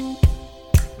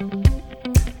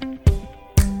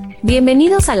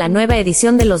 Bienvenidos a la nueva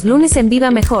edición de los lunes en Viva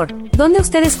Mejor, donde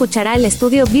usted escuchará el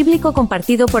estudio bíblico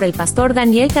compartido por el pastor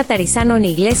Daniel Catarizano en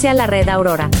Iglesia La Red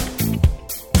Aurora.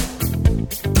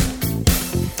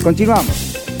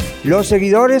 Continuamos. Los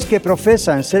seguidores que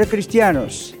profesan ser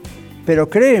cristianos, pero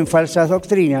creen falsas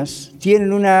doctrinas,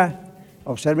 tienen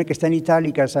observen que está en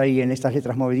itálicas ahí, en estas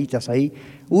letras moviditas ahí,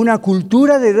 una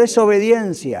cultura de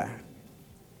desobediencia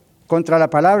contra la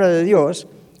palabra de Dios,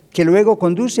 que luego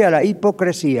conduce a la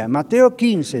hipocresía. Mateo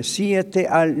 15, 7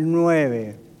 al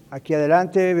 9. Aquí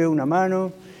adelante veo una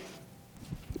mano.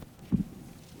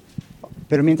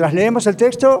 Pero mientras leemos el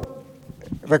texto,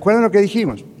 recuerden lo que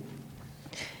dijimos.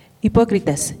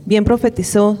 Hipócritas, bien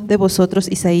profetizó de vosotros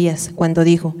Isaías cuando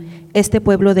dijo: Este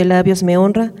pueblo de labios me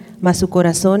honra, mas su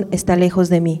corazón está lejos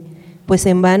de mí, pues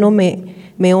en vano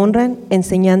me honran,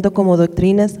 enseñando como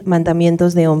doctrinas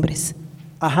mandamientos de hombres.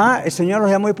 Ajá, el Señor los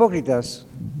llamó hipócritas.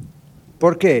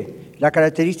 ¿Por qué? La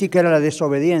característica era la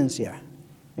desobediencia.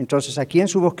 Entonces aquí en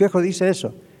su bosquejo dice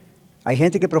eso. Hay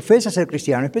gente que profesa ser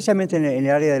cristiano, especialmente en el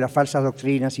área de las falsas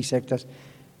doctrinas y sectas.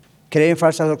 Creen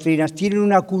falsas doctrinas, tienen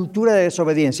una cultura de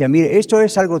desobediencia. Mire, esto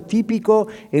es algo típico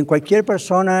en cualquier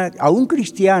persona, aún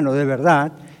cristiano de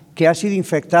verdad, que ha sido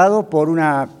infectado por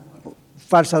una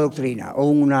falsa doctrina o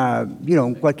una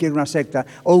secta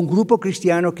o un grupo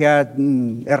cristiano que ha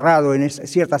errado en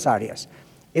ciertas áreas.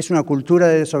 Es una cultura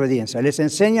de desobediencia. Les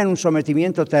enseñan un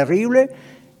sometimiento terrible,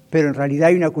 pero en realidad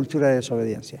hay una cultura de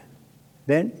desobediencia.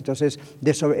 ¿Ven? Entonces,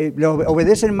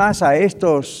 obedecen más a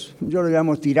estos, yo lo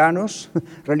llamo tiranos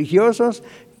religiosos,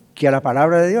 que a la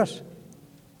palabra de Dios.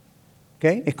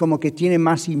 ¿Okay? Es como que tiene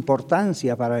más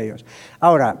importancia para ellos.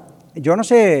 Ahora, yo no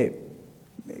sé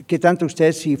 ¿qué tanto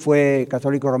usted, si fue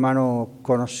católico romano,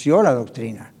 conoció la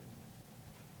doctrina?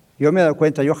 Yo me he dado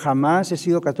cuenta, yo jamás he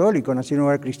sido católico, nací en un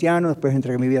hogar cristiano, después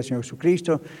entregué mi vida al Señor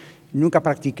Jesucristo, nunca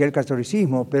practiqué el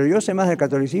catolicismo, pero yo sé más del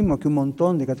catolicismo que un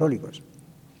montón de católicos.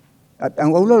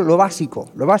 Aún lo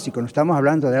básico, no estamos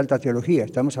hablando de alta teología,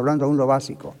 estamos hablando aún lo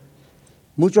básico.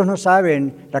 Muchos no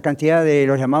saben la cantidad de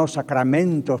los llamados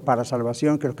sacramentos para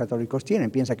salvación que los católicos tienen.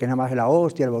 Piensan que es nada más la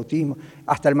hostia, el bautismo,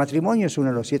 hasta el matrimonio es uno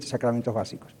de los 7 sacramentos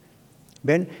básicos.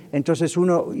 ¿Ven? Entonces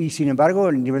y sin embargo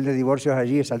el nivel de divorcios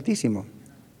allí es altísimo.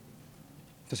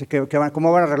 Entonces,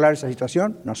 ¿cómo van a arreglar esa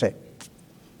situación? No sé.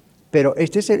 Pero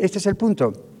este es el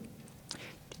punto.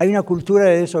 Hay una cultura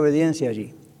de desobediencia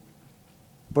allí.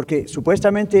 Porque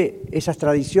supuestamente esas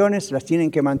tradiciones las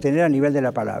tienen que mantener a nivel de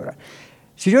la palabra.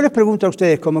 Si yo les pregunto a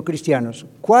ustedes como cristianos,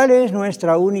 ¿cuál es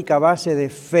nuestra única base de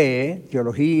fe,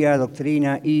 teología,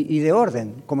 doctrina y de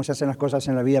orden? ¿Cómo se hacen las cosas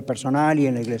en la vida personal y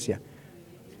en la iglesia?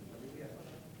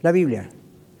 La Biblia.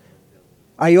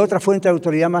 ¿Hay otra fuente de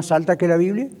autoridad más alta que la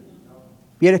Biblia?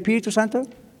 ¿Y el Espíritu Santo?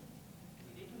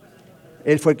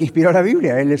 Él fue el que inspiró la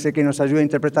Biblia, Él es el que nos ayuda a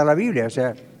interpretar la Biblia, o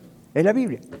sea, es la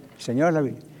Biblia, el Señor es la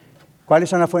Biblia. ¿Cuáles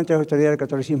son las fuentes de autoridad del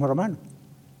catolicismo romano?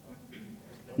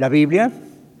 La Biblia,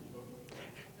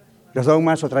 los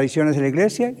dogmas o tradiciones de la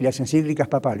Iglesia y las encíclicas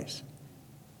papales.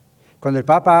 Cuando el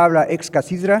Papa habla ex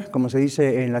cathedra, como se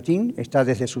dice en latín, está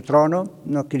desde su trono,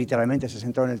 no que literalmente se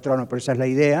sentó en el trono, pero esa es la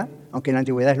idea, aunque en la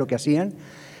antigüedad es lo que hacían.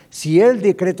 Si él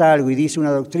decreta algo y dice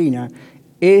una doctrina,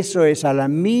 eso es al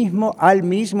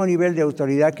mismo nivel de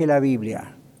autoridad que la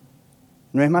Biblia.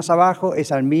 No es más abajo,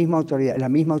 es la misma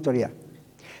autoridad.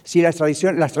 Si las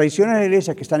tradiciones de la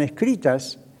Iglesia que están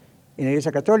escritas en la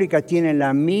Iglesia Católica tienen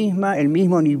el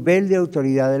mismo nivel de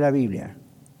autoridad de la Biblia.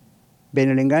 ¿Ven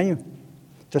el engaño?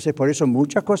 Entonces, por eso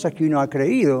muchas cosas que uno ha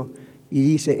creído y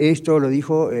dice, esto lo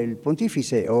dijo el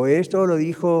pontífice, o esto lo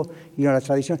dijo la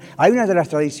tradición. Hay unas de las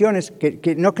tradiciones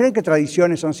que no creen que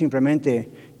tradiciones son simplemente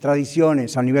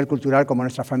tradiciones a nivel cultural como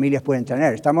nuestras familias pueden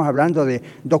tener. Estamos hablando de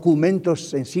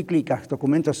documentos, encíclicas,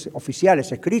 documentos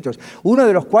oficiales, escritos, uno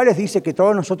de los cuales dice que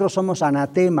todos nosotros somos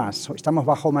anatemas, estamos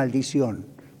bajo maldición.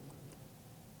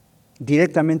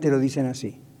 Directamente lo dicen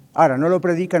así. Ahora, no lo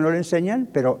predican, no lo enseñan,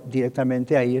 pero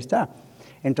directamente ahí está.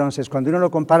 Entonces, cuando uno lo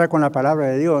compara con la palabra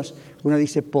de Dios, uno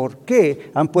dice, ¿por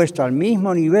qué han puesto al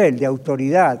mismo nivel de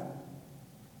autoridad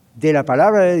de la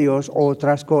palabra de Dios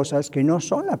otras cosas que no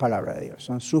son la palabra de Dios,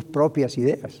 son sus propias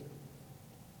ideas?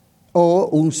 O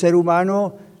un ser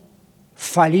humano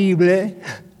falible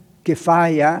que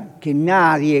falla, que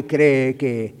nadie cree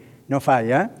que no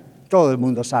falla. Todo el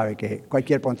mundo sabe que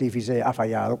cualquier pontífice ha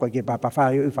fallado, cualquier papa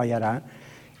falló y fallará.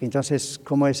 Entonces,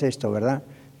 ¿cómo es esto, verdad?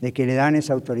 De que le dan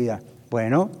esa autoridad.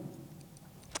 Bueno,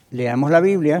 leamos la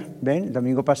Biblia, ¿ven? El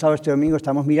domingo pasado, este domingo,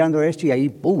 estamos mirando esto y ahí,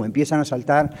 ¡pum!, empiezan a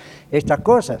saltar estas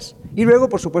cosas. Y luego,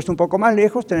 por supuesto, un poco más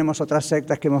lejos, tenemos otras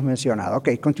sectas que hemos mencionado. Ok,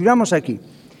 continuamos aquí.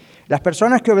 Las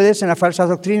personas que obedecen a falsas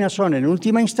doctrinas son, en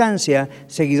última instancia,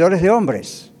 seguidores de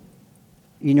hombres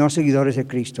y no seguidores de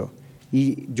Cristo.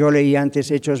 Y yo leí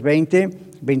antes Hechos 20,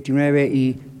 29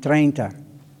 y 30.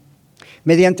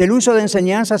 Mediante el uso de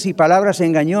enseñanzas y palabras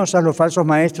engañosas, los falsos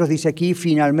maestros, dice aquí,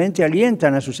 finalmente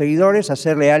alientan a sus seguidores a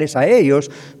ser leales a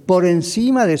ellos por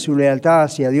encima de su lealtad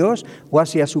hacia Dios o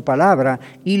hacia su palabra,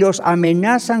 y los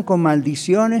amenazan con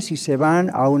maldiciones si se van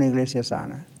a una iglesia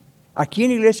sana. Aquí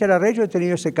en Iglesia La Red yo he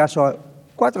tenido ese caso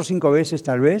 4 o 5 veces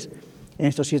tal vez en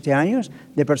estos 7 años,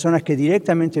 de personas que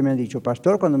directamente me han dicho,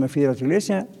 pastor, cuando me fui de la otra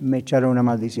iglesia me echaron una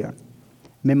maldición,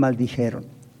 me maldijeron,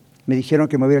 me dijeron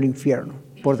que me voy al infierno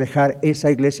por dejar esa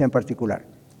iglesia en particular,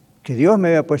 que Dios me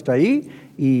había puesto ahí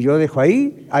y yo dejo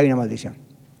ahí, hay una maldición.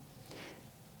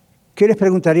 ¿Qué les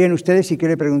preguntarían ustedes y qué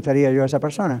le preguntaría yo a esa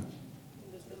persona?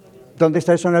 ¿Dónde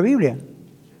está eso en la Biblia?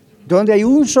 ¿Dónde hay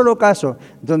un solo caso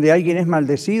donde alguien es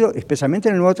maldecido, especialmente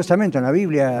en el Nuevo Testamento, en la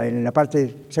Biblia, en la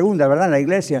parte segunda, ¿verdad?, en la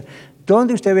iglesia?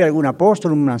 ¿Dónde usted ve a algún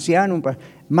apóstol, un anciano,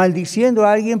 maldiciendo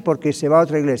a alguien porque se va a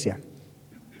otra iglesia?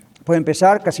 Puede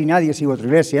empezar, casi nadie sigue a otra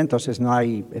iglesia, entonces no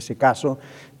hay ese caso.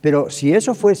 Pero si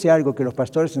eso fuese algo que los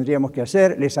pastores tendríamos que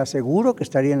hacer, les aseguro que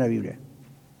estaría en la Biblia,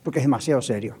 porque es demasiado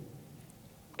serio.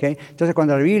 ¿Okay? Entonces,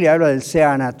 cuando la Biblia habla del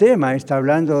sea anatema, está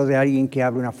hablando de alguien que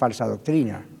habla una falsa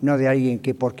doctrina, no de alguien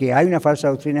que porque hay una falsa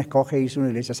doctrina escoge irse a una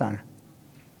iglesia sana.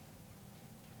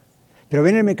 Pero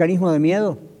 ¿ven el mecanismo de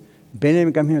miedo? ¿Ven el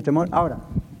mecanismo de temor? Ahora,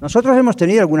 nosotros hemos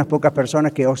tenido algunas pocas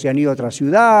personas que o se han ido a otra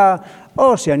ciudad,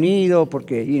 o se han ido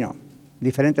porque,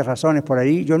 diferentes razones por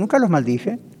ahí. Yo nunca los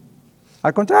maldije.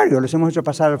 Al contrario, les hemos hecho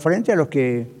pasar al frente a los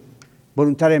que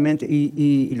voluntariamente,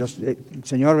 el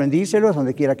Señor bendícelos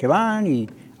donde quiera que van y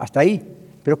hasta ahí.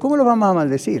 Pero ¿cómo los vamos a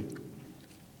maldecir?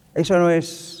 Eso no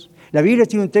es... La Biblia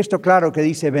tiene un texto claro que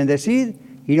dice, bendecid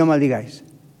y no maldigáis.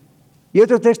 Y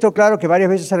otro texto claro que varias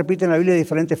veces se repite en la Biblia de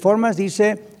diferentes formas,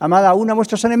 dice, amad aún a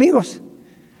vuestros enemigos,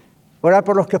 orad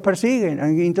por los que os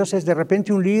persiguen. Y entonces de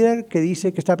repente un líder que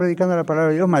dice que está predicando la palabra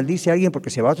de Dios maldice a alguien porque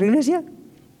se va a otra iglesia.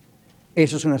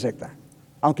 Eso es una secta.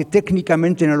 Aunque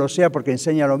técnicamente no lo sea porque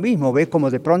enseña lo mismo, ve como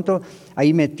de pronto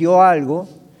ahí metió algo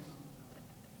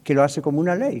que lo hace como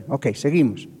una ley. Ok,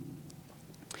 seguimos.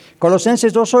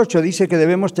 Colosenses 2:8 dice que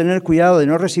debemos tener cuidado de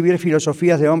no recibir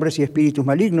filosofías de hombres y espíritus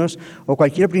malignos o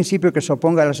cualquier principio que se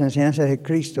oponga a las enseñanzas de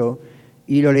Cristo,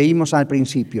 y lo leímos al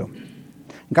principio.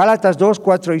 Gálatas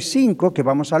 2:4 y 5, que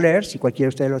vamos a leer, si cualquiera de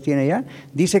ustedes lo tiene ya,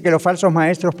 dice que los falsos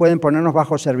maestros pueden ponernos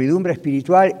bajo servidumbre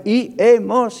espiritual y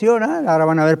emocional. Ahora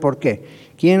van a ver por qué.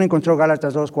 ¿Quién encontró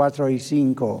Gálatas 2:4 y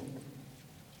 5?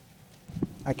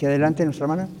 Aquí adelante, nuestra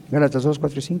hermana. Gálatas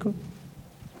 2:4 y 5.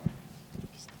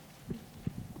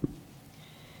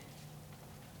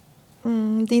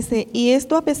 Dice, y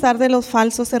esto a pesar de los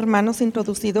falsos hermanos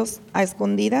introducidos a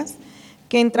escondidas,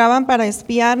 que entraban para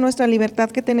espiar nuestra libertad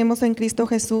que tenemos en Cristo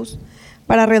Jesús,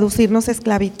 para reducirnos a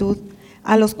esclavitud,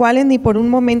 a los cuales ni por un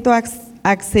momento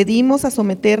accedimos a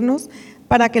someternos,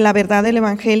 para que la verdad del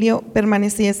Evangelio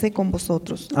permaneciese con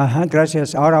vosotros. Ajá,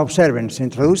 gracias. Ahora observen, se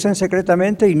introducen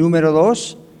secretamente y número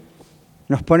 2,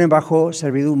 nos ponen bajo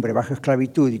servidumbre, bajo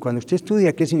esclavitud. Y cuando usted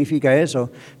estudia qué significa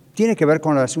eso, tiene que ver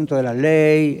con el asunto de la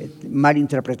ley, mal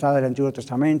interpretada del Antiguo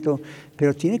Testamento,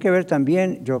 pero tiene que ver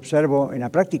también, yo observo en la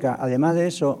práctica, además de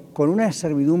eso, con una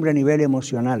servidumbre a nivel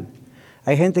emocional.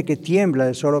 Hay gente que tiembla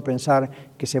de solo pensar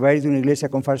que se va a ir de una iglesia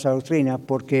con falsa doctrina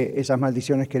porque esas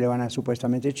maldiciones que le van a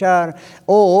supuestamente echar,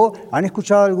 o han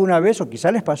escuchado alguna vez, o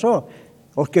quizá les pasó,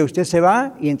 o que usted se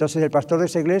va y entonces el pastor de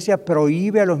esa iglesia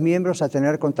prohíbe a los miembros a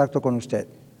tener contacto con usted.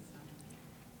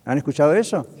 ¿Han escuchado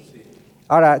eso?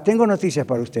 Ahora, tengo noticias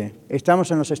para usted.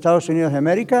 Estamos en los Estados Unidos de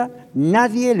América,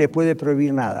 nadie le puede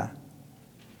prohibir nada.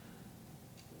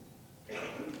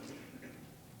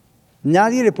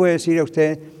 Nadie le puede decir a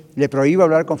usted, le prohíbo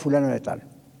hablar con fulano de tal.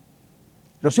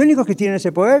 Los únicos que tienen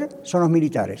ese poder son los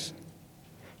militares.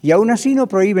 Y aún así no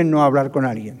prohíben no hablar con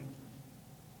alguien.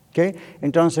 ¿Okay?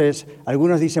 Entonces,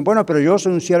 algunos dicen, bueno, pero yo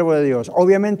soy un siervo de Dios.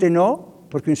 Obviamente no,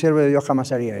 porque un siervo de Dios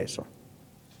jamás haría eso.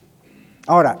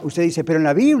 Ahora, usted dice, pero en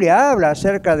la Biblia habla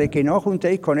acerca de que no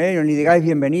juntéis con ellos ni digáis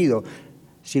bienvenido.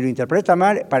 Si lo interpreta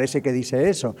mal, parece que dice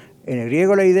eso. En el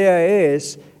griego la idea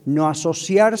es no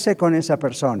asociarse con esa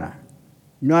persona.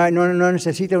 No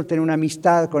necesita tener una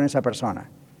amistad con esa persona.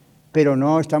 Pero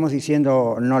no estamos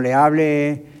diciendo no le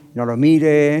hable, no lo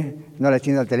mire, no le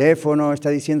atienda el teléfono.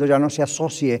 Está diciendo ya no se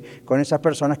asocie con esas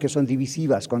personas que son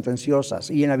divisivas,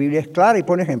 contenciosas. Y en la Biblia es clara y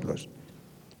pone ejemplos.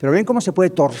 Pero ven cómo se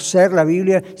puede torcer la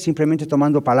Biblia simplemente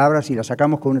tomando palabras y las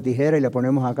sacamos con una tijera y la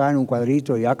ponemos acá en un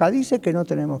cuadrito y acá dice que no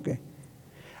tenemos que.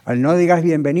 Al no digas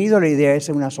bienvenido, la idea es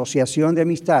una asociación de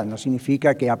amistad. No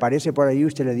significa que aparece por ahí y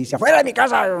usted le dice, ¡fuera de mi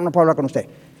casa! No puedo hablar con usted.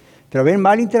 Pero ven,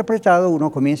 mal interpretado,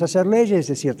 uno comienza a hacer leyes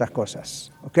de ciertas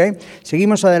cosas. ¿Ok?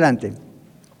 Seguimos adelante.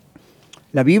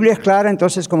 La Biblia es clara,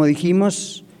 entonces, como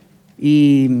dijimos,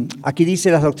 y aquí dice,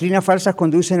 las doctrinas falsas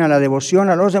conducen a la devoción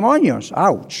a los demonios.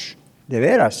 ¡Auch! De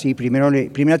veras, sí,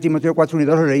 1 Timoteo 4:1 y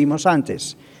 2 lo leímos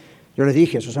antes. Yo les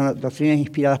dije, esas son doctrinas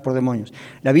inspiradas por demonios.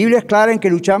 La Biblia es clara en que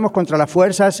luchamos contra las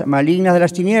fuerzas malignas de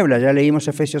las tinieblas. Ya leímos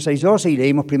Efesios 6:12 y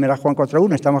leímos 1 Juan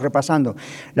 4:1, estamos repasando.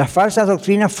 Las falsas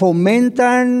doctrinas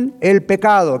fomentan el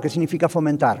pecado. ¿Qué significa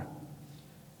fomentar?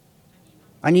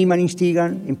 Animan,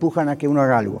 instigan, empujan a que uno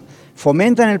haga algo.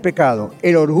 Fomentan el pecado.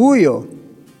 El orgullo.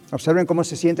 Observen cómo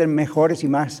se sienten mejores y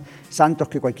más santos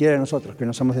que cualquiera de nosotros, que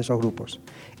no somos de esos grupos.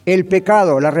 El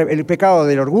pecado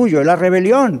del orgullo, la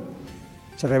rebelión.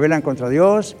 Se rebelan contra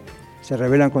Dios, se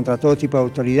rebelan contra todo tipo de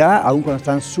autoridad, aun cuando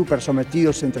están súper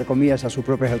sometidos, entre comillas, a sus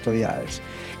propias autoridades.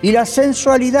 Y la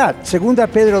sensualidad, 2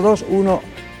 Pedro 2:1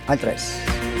 al 3.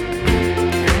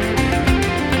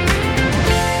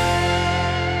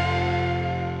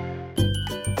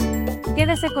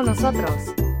 Quédese con nosotros.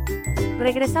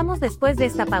 Regresamos después de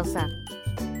esta pausa.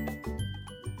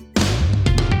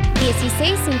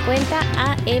 1650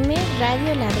 AM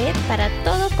Radio La Red para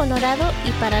todo Colorado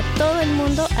y para todo el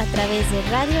mundo a través de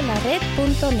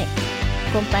radiolared.net.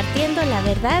 Compartiendo la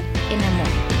verdad en amor.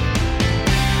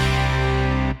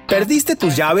 ¿Perdiste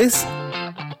tus llaves?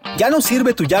 ¿Ya no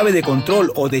sirve tu llave de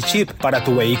control o de chip para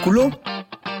tu vehículo?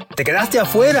 ¿Te quedaste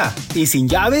afuera y sin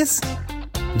llaves?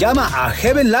 Llama a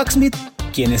Heaven Locksmith,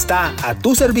 quien está a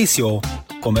tu servicio,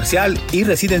 comercial y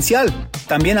residencial.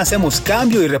 También hacemos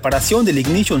cambio y reparación del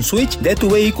ignition switch de tu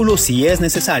vehículo si es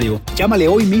necesario. Llámale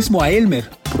hoy mismo a Elmer,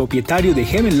 propietario de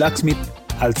Heaven Locksmith,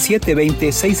 al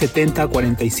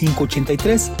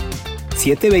 720-670-4583.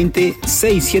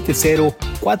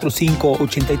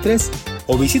 720-670-4583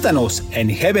 o visítanos en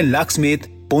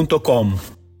heavenlocksmith.com.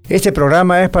 Este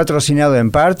programa es patrocinado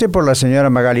en parte por la señora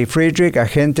Magali Friedrich,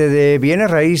 agente de bienes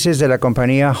raíces de la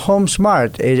compañía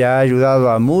HomeSmart. Ella ha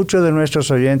ayudado a muchos de nuestros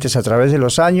oyentes a través de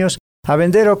los años a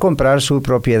vender o comprar su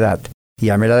propiedad.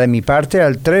 Llámela de mi parte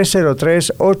al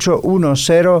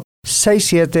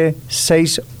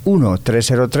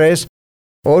 303-810-6761.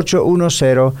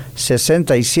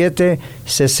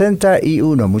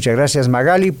 303-810-6761. Muchas gracias,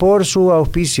 Magali, por su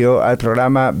auspicio al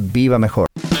programa Viva Mejor.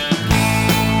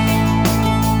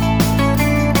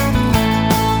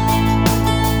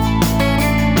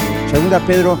 Segunda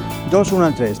Pedro 2, 1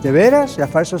 al 3. ¿De veras? ¿Ya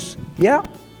falsos? ¿Ya?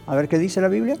 A ver qué dice la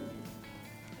Biblia.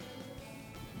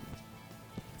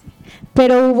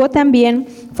 Pero hubo también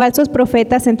falsos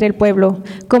profetas entre el pueblo,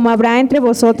 como habrá entre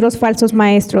vosotros falsos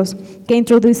maestros, que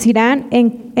introducirán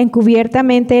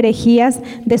encubiertamente herejías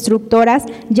destructoras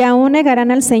y aún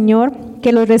negarán al Señor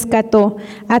que los rescató,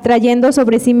 atrayendo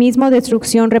sobre sí mismo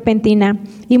destrucción repentina.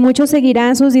 Y muchos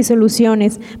seguirán sus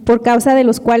disoluciones, por causa de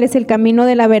los cuales el camino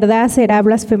de la verdad será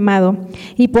blasfemado.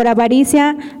 Y por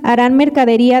avaricia harán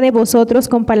mercadería de vosotros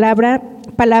con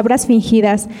palabras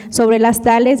fingidas. Sobre las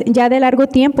tales ya de largo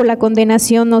tiempo la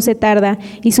condenación no se tarda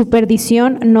y su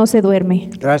perdición no se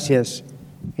duerme. Gracias.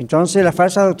 Entonces las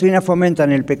falsas doctrinas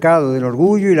fomentan el pecado del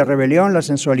orgullo y la rebelión, la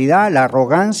sensualidad, la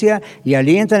arrogancia y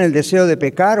alientan el deseo de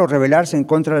pecar o rebelarse en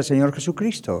contra del Señor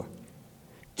Jesucristo.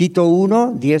 Tito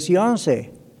 1, 10 y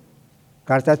 11.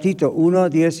 Carta a Tito 1,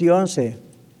 10 y 11.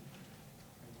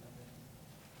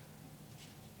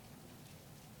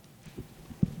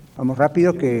 Vamos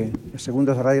rápido que los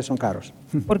segundos de radio son caros.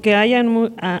 Porque hay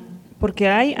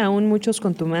aún muchos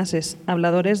contumaces,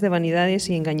 habladores de vanidades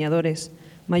y engañadores,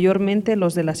 mayormente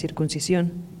los de la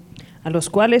circuncisión, a los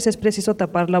cuales es preciso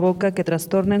tapar la boca, que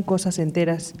trastornan cosas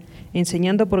enteras,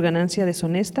 enseñando por ganancia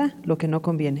deshonesta lo que no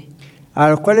conviene. ¿A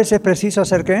los cuales es preciso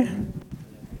hacer qué?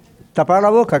 Tapar la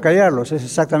boca, callarlos. Es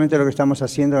exactamente lo que estamos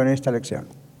haciendo en esta lección.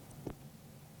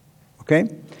 ¿Ok?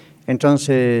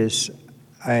 Entonces,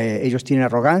 ellos tienen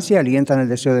arrogancia, alientan el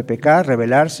deseo de pecar,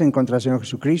 rebelarse en contra del Señor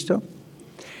Jesucristo.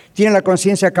 Tienen la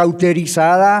conciencia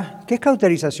cauterizada. ¿Qué es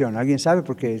cauterización? ¿Alguien sabe?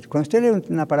 Porque cuando usted lee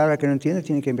una palabra que no entiende,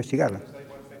 tiene que investigarla.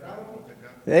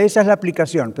 Esa es la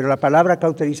aplicación, pero la palabra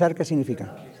cauterizar, ¿qué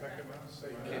significa?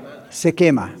 Se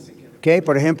quema. ¿Okay?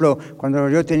 Por ejemplo, cuando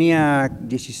yo tenía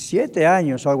 17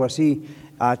 años o algo así,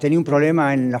 tenía un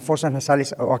problema en las fosas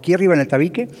nasales, o aquí arriba en el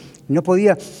tabique, no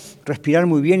podía respirar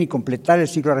muy bien y completar el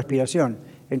ciclo de respiración.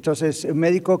 Entonces, un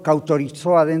médico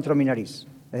cauterizó adentro mi nariz.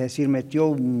 Es decir, metió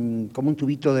como un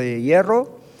tubito de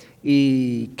hierro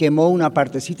y quemó una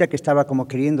partecita que estaba como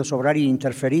queriendo sobrar y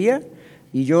interfería.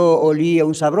 Y yo olía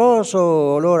un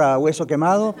sabroso olor a hueso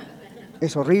quemado,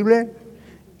 es horrible,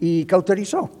 y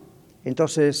cauterizó.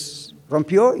 Entonces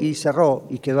rompió y cerró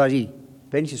y quedó allí.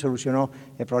 ¿Ven? Y se solucionó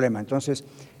el problema. Entonces,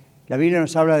 la Biblia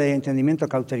nos habla de entendimiento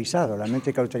cauterizado, la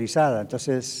mente cauterizada.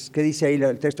 Entonces, ¿qué dice ahí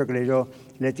el texto que leyó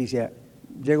Leticia?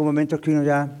 Llega un momento que uno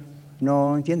ya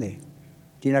no entiende.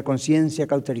 Tiene la conciencia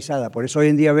cauterizada. Por eso hoy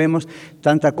en día vemos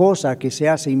tanta cosa que se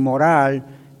hace inmoral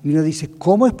y uno dice,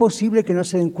 ¿cómo es posible que no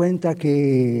se den cuenta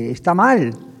que está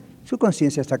mal? Su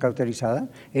conciencia está cauterizada.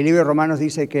 El libro de Romanos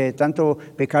dice que tanto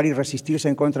pecar y resistirse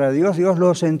en contra de Dios, Dios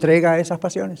los entrega a esas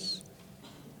pasiones.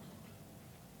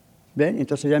 ¿Ven?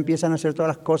 Entonces ya empiezan a hacer todas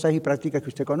las cosas y prácticas que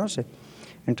usted conoce.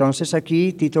 Entonces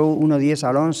aquí Tito 1, 10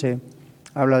 al 11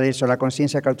 habla de eso, la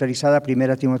conciencia cauterizada,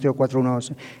 1 Timoteo 4, 1,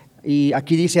 11. Y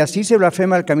aquí dice, así se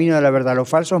blasfema el camino de la verdad. Los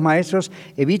falsos maestros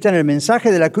evitan el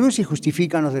mensaje de la cruz y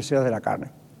justifican los deseos de la carne.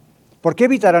 ¿Por qué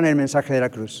evitarán el mensaje de la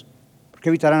cruz? ¿Por qué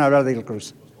evitarán hablar de la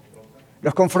cruz?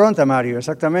 Los confronta, Mario,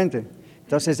 exactamente.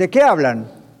 Entonces, ¿de qué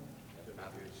hablan?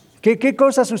 ¿Qué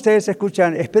cosas ustedes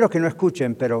escuchan? Espero que no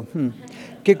escuchen, pero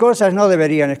 ¿qué cosas no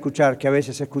deberían escuchar que a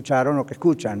veces escucharon o que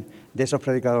escuchan de esos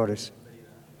predicadores?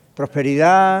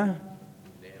 Prosperidad,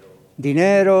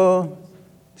 dinero,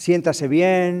 siéntase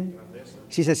bien,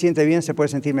 si se siente bien se puede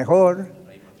sentir mejor,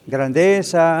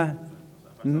 grandeza.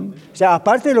 O sea,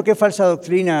 aparte de lo que es falsa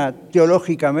doctrina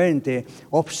teológicamente,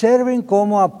 observen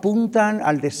cómo apuntan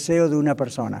al deseo de una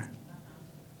persona.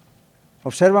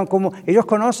 Observan cómo ellos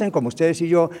conocen, como ustedes y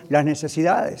yo, las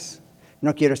necesidades.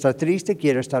 No quiero estar triste,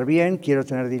 quiero estar bien, quiero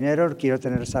tener dinero, quiero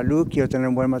tener salud, quiero tener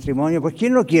un buen matrimonio. Pues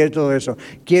 ¿quién no quiere todo eso?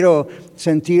 Quiero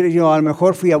sentir, yo a lo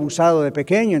mejor fui abusado de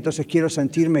pequeño, entonces quiero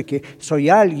sentirme que soy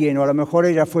alguien, o a lo mejor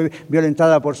ella fue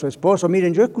violentada por su esposo.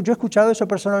 Miren, yo he escuchado eso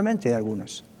personalmente de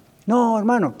algunos. No,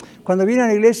 hermano, cuando viene a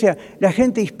la iglesia, la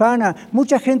gente hispana,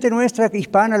 mucha gente nuestra,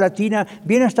 hispana, latina,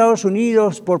 viene a Estados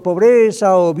Unidos por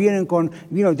pobreza o vienen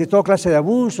de toda clase de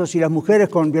abusos y las mujeres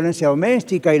con violencia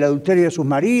doméstica y el adulterio de sus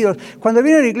maridos. Cuando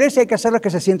vienen a la iglesia hay que hacerlos que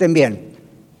se sienten bien.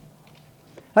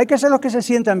 Hay que hacerlos que se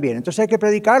sientan bien. Entonces hay que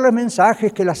predicarles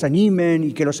mensajes que las animen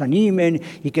y que los animen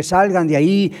y que salgan de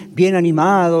ahí bien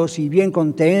animados y bien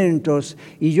contentos.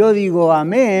 Y yo digo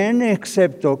amén,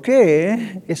 excepto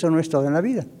que eso no es todo en la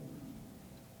vida.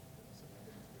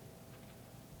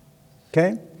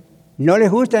 ¿Okay? No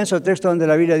les gusta esos textos donde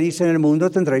la Biblia dice: en el mundo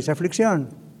tendréis aflicción.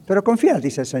 Pero confiad,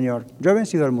 dice el Señor, yo he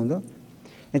vencido al mundo.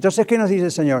 Entonces, ¿qué nos dice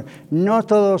el Señor? No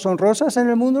todos son rosas en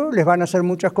el mundo, les van a hacer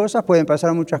muchas cosas, pueden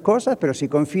pasar muchas cosas, pero si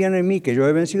confían en mí, que yo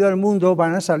he vencido al mundo,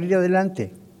 van a salir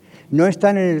adelante. No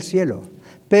están en el cielo.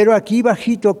 Pero aquí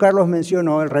bajito Carlos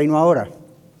mencionó el reino ahora.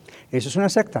 Eso es una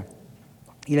secta.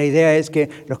 Y la idea es que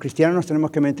los cristianos nos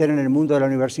tenemos que meter en el mundo de la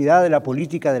universidad, de la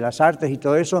política, de las artes y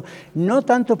todo eso, no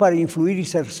tanto para influir y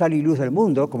ser sal y luz del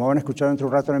mundo, como van a escuchar dentro de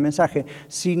un rato en el mensaje,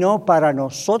 sino para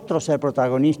nosotros ser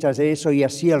protagonistas de eso y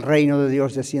así el reino de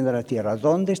Dios descienda a la tierra.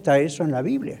 ¿Dónde está eso en la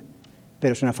Biblia?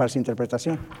 Pero es una falsa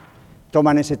interpretación.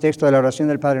 Toman ese texto de la oración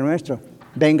del Padre Nuestro,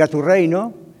 venga tu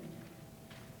reino,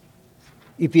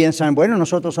 y piensan, bueno,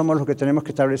 nosotros somos los que tenemos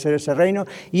que establecer ese reino,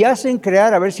 y hacen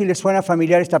crear, a ver si les suena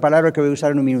familiar esta palabra que voy a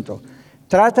usar en un minuto,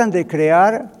 tratan de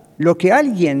crear lo que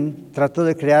alguien trató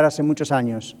de crear hace muchos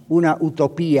años, una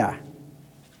utopía.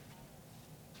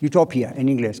 Utopia en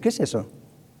inglés, ¿qué es eso?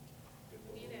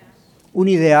 Un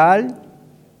ideal.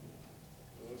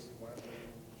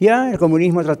 Ya, el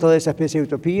comunismo trató de esa especie de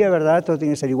utopía, ¿verdad? Todo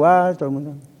tiene que ser igual, todo el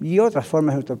mundo. Y otras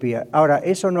formas de utopía. Ahora,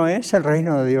 eso no es el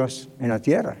reino de Dios en la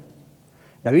tierra.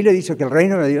 La Biblia dice que el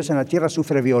reino de Dios en la tierra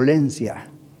sufre violencia.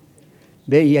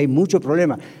 ¿Ve? Y hay mucho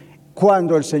problema.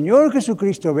 Cuando el Señor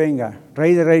Jesucristo venga,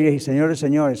 Rey de Reyes y Señor de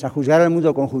Señores, a juzgar al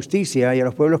mundo con justicia y a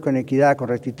los pueblos con equidad, con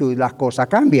rectitud, las cosas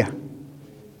cambian.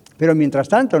 Pero mientras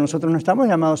tanto, nosotros no estamos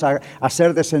llamados a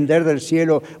hacer descender del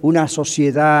cielo una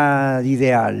sociedad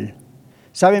ideal.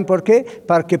 ¿Saben por qué?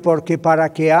 Porque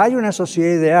para que haya una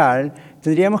sociedad ideal,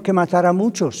 tendríamos que matar a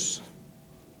muchos.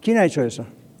 ¿Quién ha hecho eso?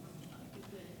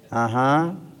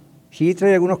 Ajá.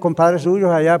 Hitler y algunos compadres suyos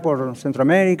allá por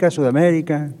Centroamérica,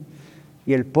 Sudamérica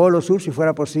y el Polo Sur, si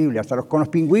fuera posible. Hasta con los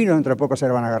pingüinos dentro de poco se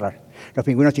le van a agarrar. Los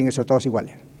pingüinos tienen que ser todos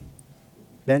iguales.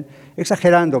 ¿Ven?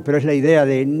 Exagerando, pero es la idea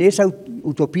de esa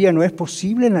utopía no es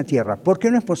posible en la tierra. ¿Por qué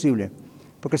no es posible?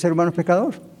 Porque el ser humano es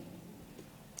pecador.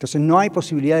 Entonces no hay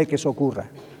posibilidad de que eso ocurra.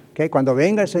 ¿Okay? Cuando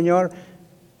venga el Señor,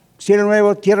 cielo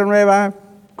nuevo, tierra nueva,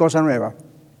 cosa nueva.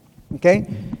 ¿Okay?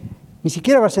 Ni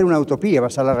siquiera va a ser una utopía, va a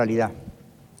ser la realidad.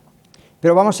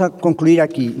 Pero vamos a concluir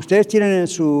aquí. Ustedes tienen en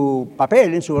su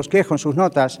papel, en su bosquejo, en sus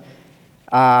notas,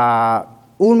 a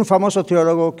un famoso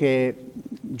teólogo que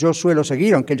yo suelo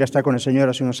seguir, aunque él ya está con el Señor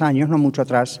hace unos años, no mucho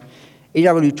atrás.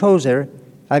 A.W. Tozer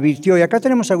advirtió, y acá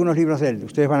tenemos algunos libros de él,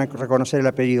 ustedes van a reconocer el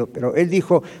apellido, pero él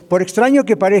dijo: por extraño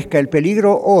que parezca, el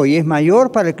peligro hoy es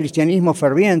mayor para el cristianismo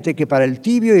ferviente que para el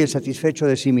tibio y el satisfecho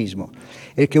de sí mismo.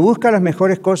 El que busca las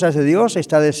mejores cosas de Dios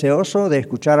está deseoso de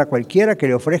escuchar a cualquiera que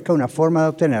le ofrezca una forma de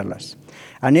obtenerlas.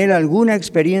 Anhela alguna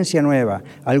experiencia nueva,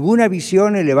 alguna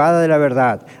visión elevada de la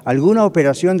verdad, alguna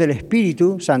operación del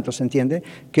Espíritu Santo, ¿se entiende?,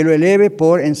 que lo eleve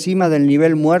por encima del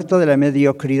nivel muerto de la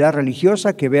mediocridad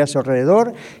religiosa que ve a su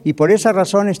alrededor, y por esa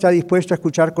razón está dispuesto a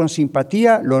escuchar con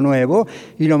simpatía lo nuevo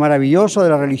y lo maravilloso de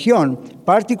la religión,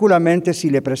 particularmente si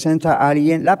la presenta a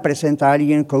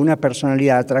alguien con una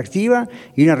personalidad atractiva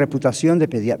y una reputación de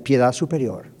piedad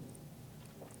superior.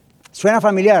 Suena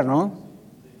familiar, ¿no?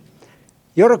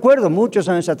 Yo recuerdo muchos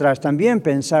años atrás también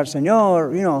pensar,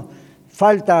 Señor,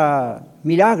 falta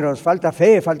milagros, falta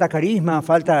fe, falta carisma,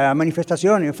 falta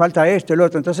manifestaciones, falta esto, el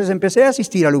otro. Entonces empecé a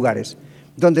asistir a lugares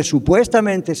donde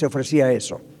supuestamente se ofrecía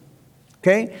eso.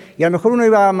 ¿Okay? Y a lo mejor uno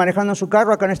iba manejando en su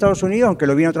carro acá en Estados Unidos, aunque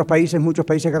lo vi en otros países, muchos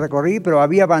países que recorrí, pero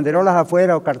había banderolas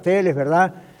afuera o carteles,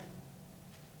 ¿verdad?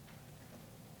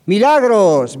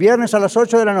 Milagros, viernes a las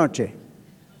 8 de la noche.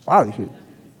 Wow, dije,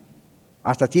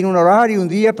 hasta tiene un horario, un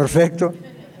día, perfecto.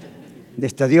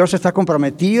 Dios está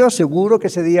comprometido, seguro que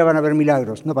ese día van a haber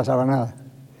milagros. No pasaba nada.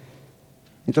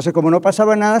 Entonces, como no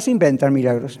pasaba nada, se inventan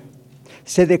milagros.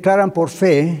 Se declaran por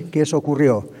fe que eso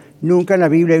ocurrió. Nunca en la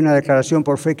Biblia hay una declaración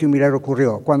por fe que un milagro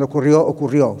ocurrió. Cuando ocurrió,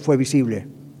 ocurrió. Fue visible,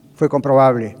 fue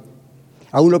comprobable.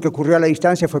 Aún lo que ocurrió a la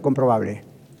distancia fue comprobable.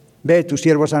 Ve, tu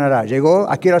siervo sanará. Llegó,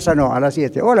 ¿a qué hora sanó? A las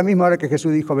 7. O a la misma hora que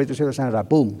Jesús dijo, ve, tu siervo sanará.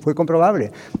 ¡Pum! Fue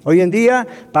comprobable. Hoy en día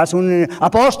pasa un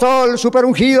apóstol super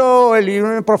ungido,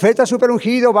 el profeta super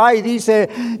ungido, va y dice,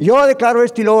 yo declaro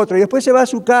esto y lo otro. Y después se va a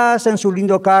su casa en su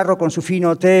lindo carro, con su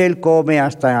fino hotel, come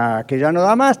hasta que ya no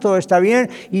da más, todo está bien.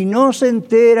 Y no se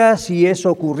entera si eso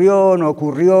ocurrió o no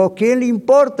ocurrió. ¿Qué le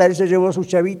importa? Él se llevó sus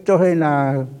chavitos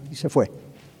y se fue.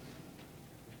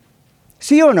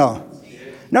 ¿Sí o no?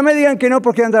 No me digan que no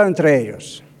porque han dado entre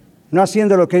ellos, no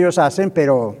haciendo lo que ellos hacen,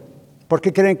 pero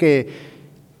porque creen que,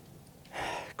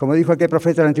 como dijo aquel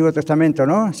profeta del Antiguo Testamento,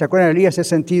 ¿no? ¿Se acuerdan? Elías ha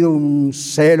sentido un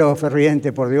celo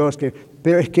ferviente por Dios,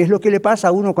 pero es que es lo que le pasa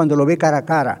a uno cuando lo ve cara a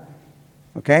cara,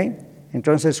 ¿ok?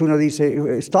 Entonces uno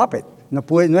dice, stop it,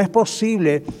 no es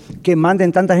posible que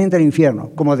manden tanta gente al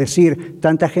infierno, como decir,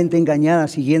 tanta gente engañada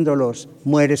siguiéndolos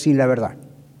muere sin la verdad.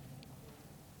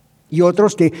 Y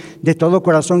otros que de todo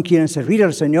corazón quieren servir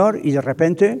al Señor y de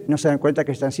repente no se dan cuenta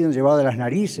que están siendo llevados de las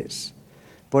narices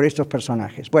por estos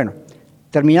personajes. Bueno,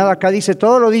 terminado acá dice,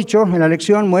 todo lo dicho en la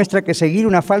lección muestra que seguir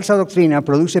una falsa doctrina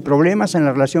produce problemas en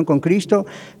la relación con Cristo,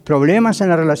 problemas en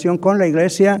la relación con la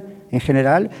iglesia en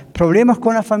general, problemas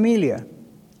con la familia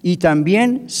y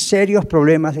también serios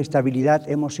problemas de estabilidad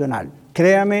emocional.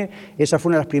 Créame, esa fue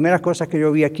una de las primeras cosas que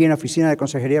yo vi aquí en la oficina de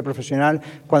consejería profesional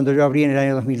cuando yo abrí en el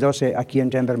año 2012 aquí en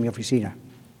Denver mi oficina.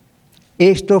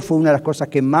 Esto fue una de las cosas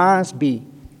que más vi.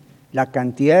 La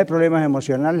cantidad de problemas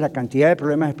emocionales, la cantidad de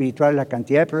problemas espirituales, la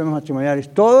cantidad de problemas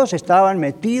matrimoniales, todos estaban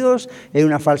metidos en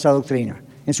una falsa doctrina,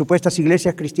 en supuestas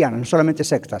iglesias cristianas, no solamente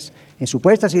sectas, en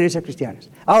supuestas iglesias cristianas.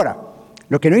 Ahora,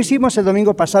 lo que no hicimos el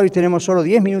domingo pasado y tenemos solo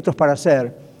 10 minutos para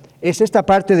hacer, es esta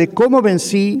parte de cómo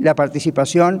vencí la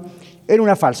participación en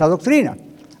una falsa doctrina.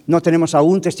 No tenemos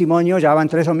aún testimonio, ya van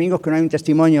 3 domingos que no hay un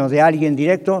testimonio de alguien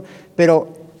directo,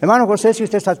 pero hermano José, si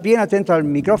usted está bien atento al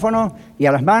micrófono y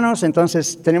a las manos,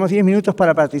 entonces tenemos 10 minutos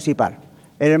para participar.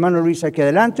 El hermano Luis aquí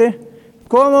adelante.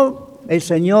 ¿Cómo el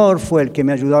Señor fue el que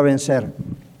me ayudó a vencer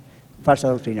falsa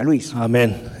doctrina? Luis.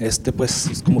 Amén.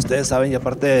 Pues como ustedes saben, y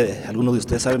aparte algunos de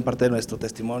ustedes saben parte de nuestro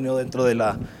testimonio dentro de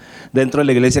la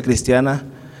iglesia cristiana,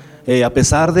 a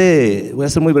pesar de, voy a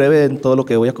ser muy breve en todo lo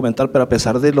que voy a comentar, pero a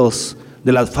pesar de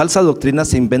las falsas doctrinas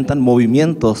se inventan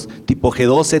movimientos tipo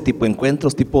G12, tipo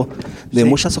encuentros, tipo de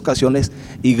muchas ocasiones,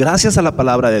 y gracias a la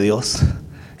palabra de Dios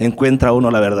encuentra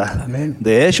uno la verdad. Amén.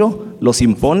 De hecho, los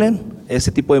imponen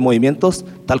ese tipo de movimientos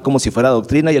tal como si fuera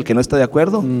doctrina, y el que no está de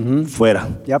acuerdo, fuera.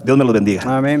 Yep. Dios me los bendiga.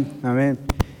 Amén, amén.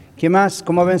 ¿Qué más?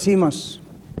 ¿Cómo vencimos?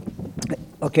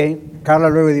 Ok, Carla,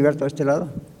 luego Heriberto, de este lado.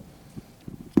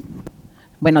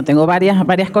 Bueno, tengo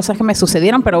varias cosas que me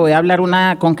sucedieron, pero voy a hablar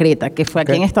una concreta, que fue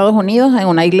aquí en Estados Unidos, en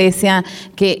una iglesia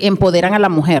que empoderan a la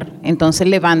mujer. Entonces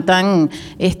levantan,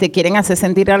 quieren hacer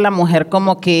sentir a la mujer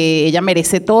como que ella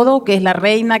merece todo, que es la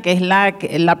reina, que es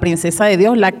la princesa de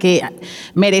Dios, la que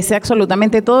merece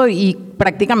absolutamente todo, y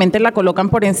prácticamente la colocan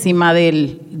por encima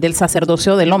del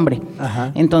sacerdocio del hombre.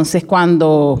 Ajá. Entonces,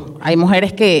 cuando hay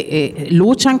mujeres que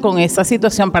luchan con esa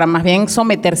situación para más bien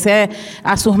someterse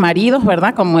a sus maridos,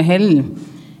 ¿verdad? Como es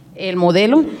el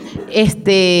modelo,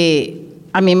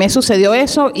 a mí me sucedió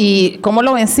eso. ¿Y cómo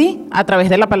lo vencí? A través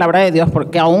de la palabra de Dios,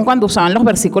 porque aun cuando usaban los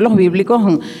versículos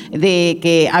bíblicos de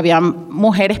que había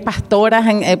mujeres pastoras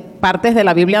en partes de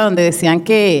la Biblia donde decían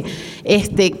que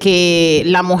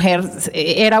la mujer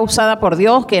era usada por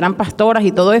Dios, que eran pastoras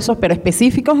y todo eso, pero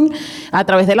específicos a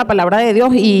través de la palabra de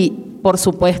Dios, y por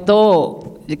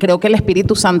supuesto creo que el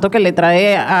Espíritu Santo que le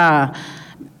trae a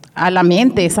la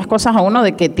mente esas cosas a uno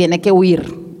de que tiene que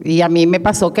huir. Y a mí me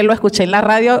pasó que lo escuché en la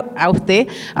radio a usted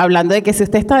hablando de que si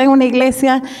usted está en una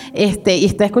iglesia y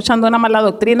está escuchando una mala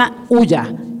doctrina,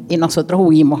 huya. Y nosotros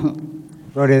huimos.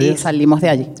 Gloria a Dios. Y salimos de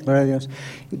allí. Gloria a Dios.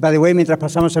 By the way, mientras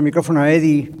pasamos el micrófono a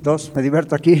Eddie, me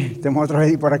divierto aquí, tenemos otro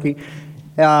Eddie por aquí.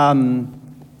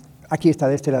 Aquí está,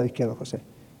 de este lado izquierdo, José.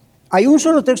 Hay un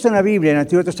solo texto en la Biblia, en el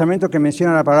Antiguo Testamento, que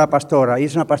menciona la palabra pastora, y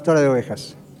es una pastora de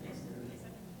ovejas.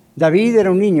 David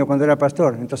era un niño cuando era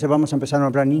pastor, entonces vamos a empezar a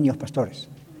nombrar niños pastores.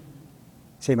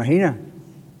 ¿Se imagina?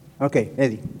 Ok,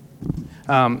 Eddie.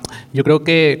 Yo creo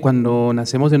que cuando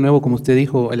nacemos de nuevo, como usted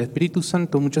dijo, el Espíritu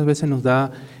Santo muchas veces nos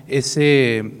da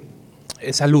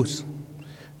esa luz,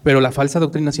 pero la falsa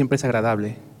doctrina siempre es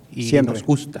agradable y siempre nos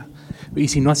gusta. Y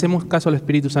si no hacemos caso al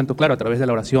Espíritu Santo, claro, a través de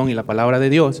la oración y la palabra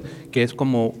de Dios, que es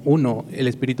como el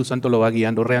Espíritu Santo lo va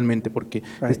guiando realmente, porque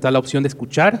está la opción de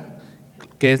escuchar,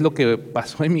 que es lo que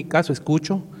pasó en mi caso,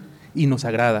 escucho y nos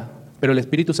agrada. Pero el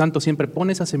Espíritu Santo siempre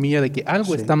pone esa semilla de que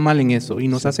algo está mal en eso y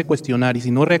nos hace cuestionar, y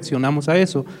si no reaccionamos a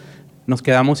eso, nos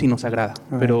quedamos y nos agrada.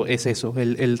 Pero es eso,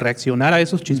 el reaccionar a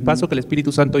esos chispazos que el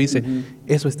Espíritu Santo dice,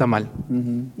 eso está mal.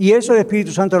 Y eso el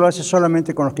Espíritu Santo lo hace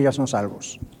solamente con los que ya son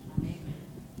salvos.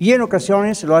 Y en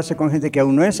ocasiones lo hace con gente que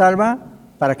aún no es salva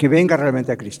para que venga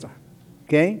realmente a Cristo.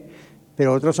 ¿Okay?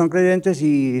 Pero otros son creyentes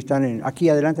y están aquí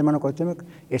adelante, hermano Cuauhtémoc,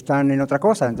 están en otra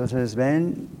cosa. Entonces,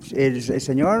 ven, el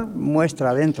Señor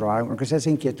muestra adentro, aunque sea esa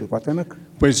inquietud. Cuauhtémoc.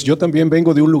 Pues yo también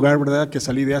vengo de un lugar, ¿verdad?, que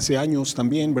salí de hace años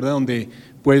también, ¿verdad?, donde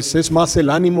pues es más el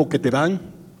ánimo que te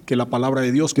dan que la palabra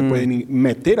de Dios que pueden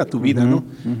meter a tu vida, ¿no?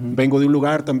 Vengo de un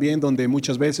lugar también donde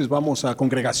muchas veces vamos a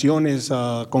congregaciones,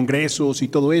 a congresos y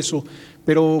todo eso,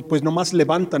 pero pues nomás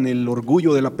levantan el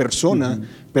orgullo de la persona,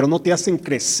 pero no te hacen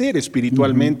crecer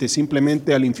espiritualmente,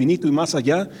 simplemente al infinito y más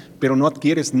allá, pero no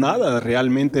adquieres nada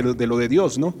realmente de lo de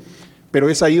Dios, ¿no? Pero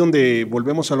es ahí donde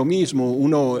volvemos a lo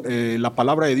mismo, la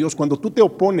palabra de Dios, cuando tú te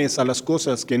opones a las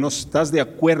cosas que no estás de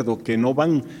acuerdo, que no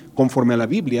van conforme a la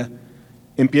Biblia,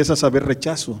 empiezas a ver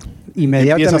rechazo,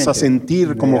 empiezas a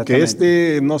sentir como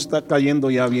que no está cayendo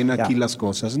ya bien aquí las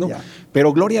cosas, ¿no?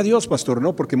 Pero gloria a Dios, pastor,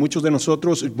 ¿no? Porque muchos de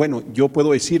nosotros, bueno, yo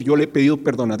puedo decir, yo le he pedido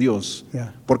perdón a Dios,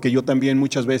 porque yo también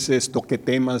muchas veces toqué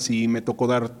temas y me tocó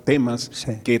dar temas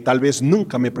que tal vez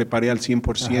nunca me preparé al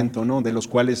 100%, ¿no? De los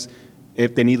cuales he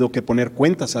tenido que poner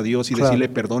cuentas a Dios y decirle,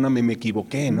 perdóname, me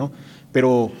equivoqué, ¿no?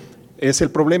 Pero es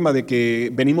el problema de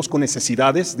que venimos con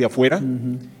necesidades de afuera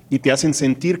y te hacen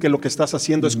sentir que lo que estás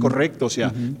haciendo es correcto. O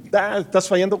sea, estás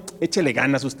fallando, échele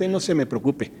ganas, usted no se me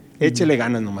preocupe, échele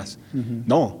ganas nomás.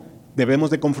 No,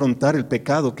 debemos de confrontar el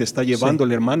pecado que está llevando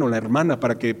el hermano o la hermana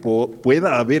para que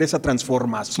pueda haber esa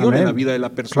transformación en la vida de la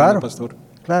persona, pastor.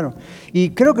 Claro,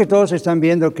 y creo que todos están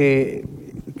viendo que,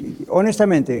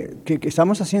 honestamente, que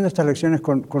estamos haciendo estas lecciones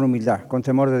con humildad, con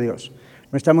temor de Dios.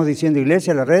 No estamos diciendo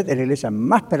Iglesia La Red es la iglesia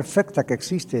más perfecta que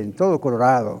existe en todo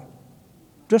Colorado.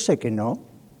 Yo sé que no,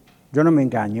 yo no me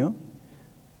engaño,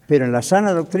 pero en la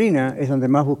sana doctrina es donde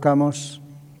más buscamos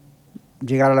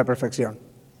llegar a la perfección.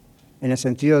 En el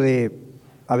sentido de,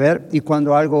 a ver, y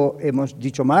cuando algo hemos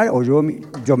dicho mal, o yo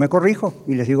me corrijo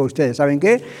y les digo a ustedes, ¿saben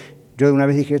qué? Yo de una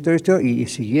vez dije esto, y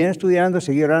seguí estudiando,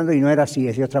 seguí orando, y no era así,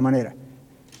 es de otra manera.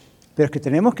 Pero es que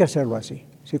tenemos que hacerlo así.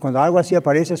 Si cuando algo así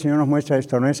aparece, el Señor nos muestra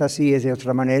esto no es así, es de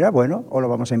otra manera, bueno, o lo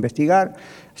vamos a investigar.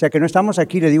 O sea que no estamos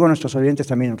aquí, le digo a nuestros oyentes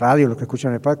también en radio, los que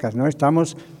escuchan el podcast, no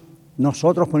estamos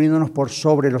nosotros poniéndonos por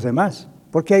sobre los demás,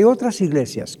 porque hay otras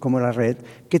iglesias como La Red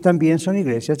que también son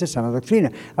iglesias de sana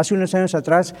doctrina. Hace unos años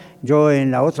atrás, yo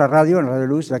en la otra radio, en Radio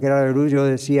Luz, la que era Radio Luz, yo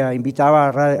decía, invitaba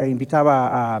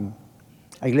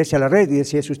a Iglesia La Red y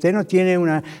decía, si usted no tiene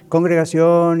una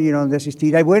congregación donde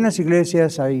asistir, hay buenas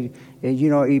iglesias,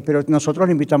 pero nosotros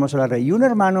le invitamos a La Red. Y un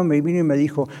hermano me vino y me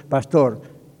dijo, pastor,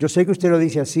 yo sé que usted lo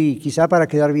dice así, quizá para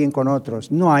quedar bien con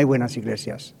otros, no hay buenas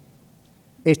iglesias.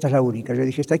 Esta es la única. Yo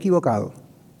dije, está equivocado.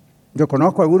 Yo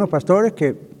conozco a algunos pastores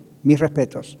que, mis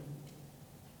respetos,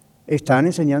 están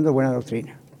enseñando buena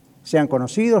doctrina. Sean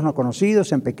conocidos, no conocidos,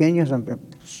 sean pequeños,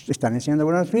 están enseñando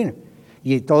buena doctrina.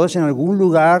 Y todos en algún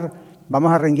lugar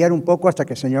vamos a renguear un poco hasta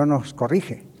que el Señor nos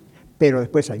corrige. Pero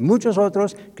después hay muchos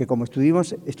otros que, como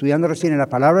estuvimos estudiando recién en la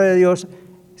palabra de Dios,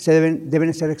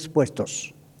 deben ser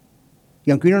expuestos.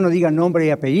 Y aunque uno no diga nombre y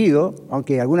apellido,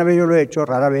 aunque alguna vez yo lo he hecho,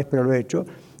 rara vez, pero lo he hecho,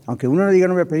 aunque uno no diga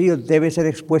nombre y apellido, debe ser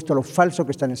expuesto a lo falso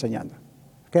que están enseñando.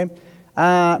 ¿Okay?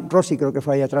 Rosy creo que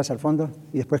fue ahí atrás al fondo,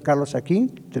 y después Carlos aquí.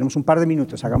 Tenemos un par de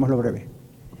minutos, hagámoslo breve.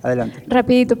 Adelante.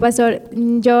 Rapidito, pastor.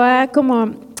 Yo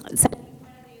como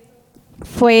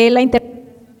fue la interpretación.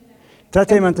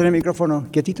 Trate de mantener el micrófono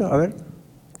quietito, a ver.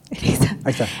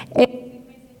 Ahí está.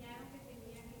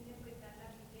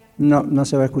 No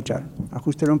se va a escuchar.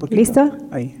 Ajústelo un poquito. ¿Listo?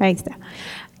 Ahí está.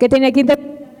 Que tenía que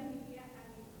interpretar.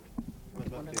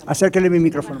 Acérquele mi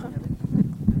micrófono.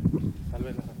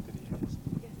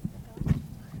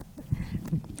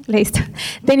 Listo.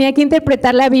 Tenía que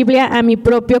interpretar la Biblia a mi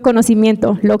propio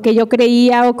conocimiento. Lo que yo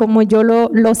creía o como yo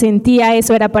lo sentía,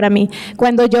 eso era para mí.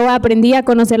 Cuando yo aprendí a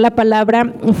conocer la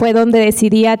palabra, fue donde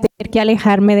decidí a tener que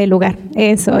alejarme del lugar.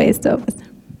 Eso es todo.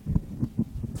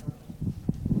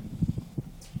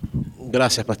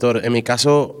 Gracias, pastor. En mi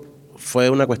caso fue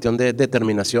una cuestión de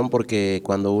determinación, porque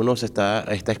cuando uno está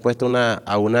expuesto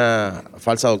a una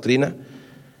falsa doctrina,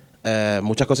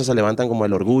 muchas cosas se levantan, como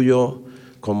el orgullo,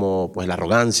 como pues la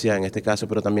arrogancia en este caso,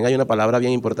 pero también hay una palabra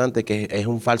bien importante que es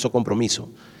un falso compromiso,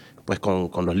 pues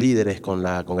con los líderes, con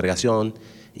la congregación,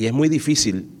 y es muy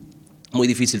difícil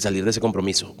salir de ese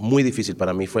compromiso, muy difícil.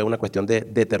 Para mí fue una cuestión de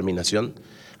determinación,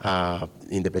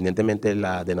 independientemente de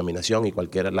la denominación y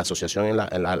la asociación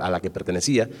a la que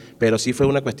pertenecía, pero sí fue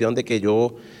una cuestión de que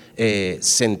yo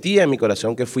sentía en mi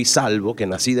corazón que fui salvo, que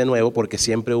nací de nuevo, porque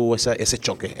siempre hubo ese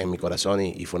choque en mi corazón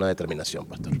y fue una determinación,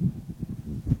 pastor.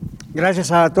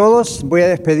 Gracias a todos. Voy a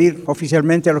despedir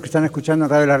oficialmente a los que están escuchando en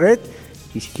Radio La Red,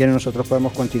 y si quieren nosotros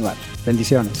podemos continuar.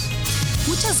 Bendiciones.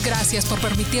 Muchas gracias por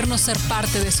permitirnos ser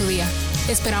parte de su día.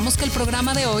 Esperamos que el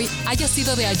programa de hoy haya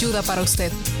sido de ayuda para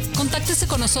usted. Contáctese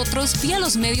con nosotros vía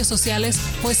los medios sociales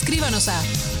o escríbanos a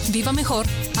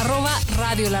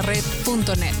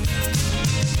vivamejor@radiolared.net.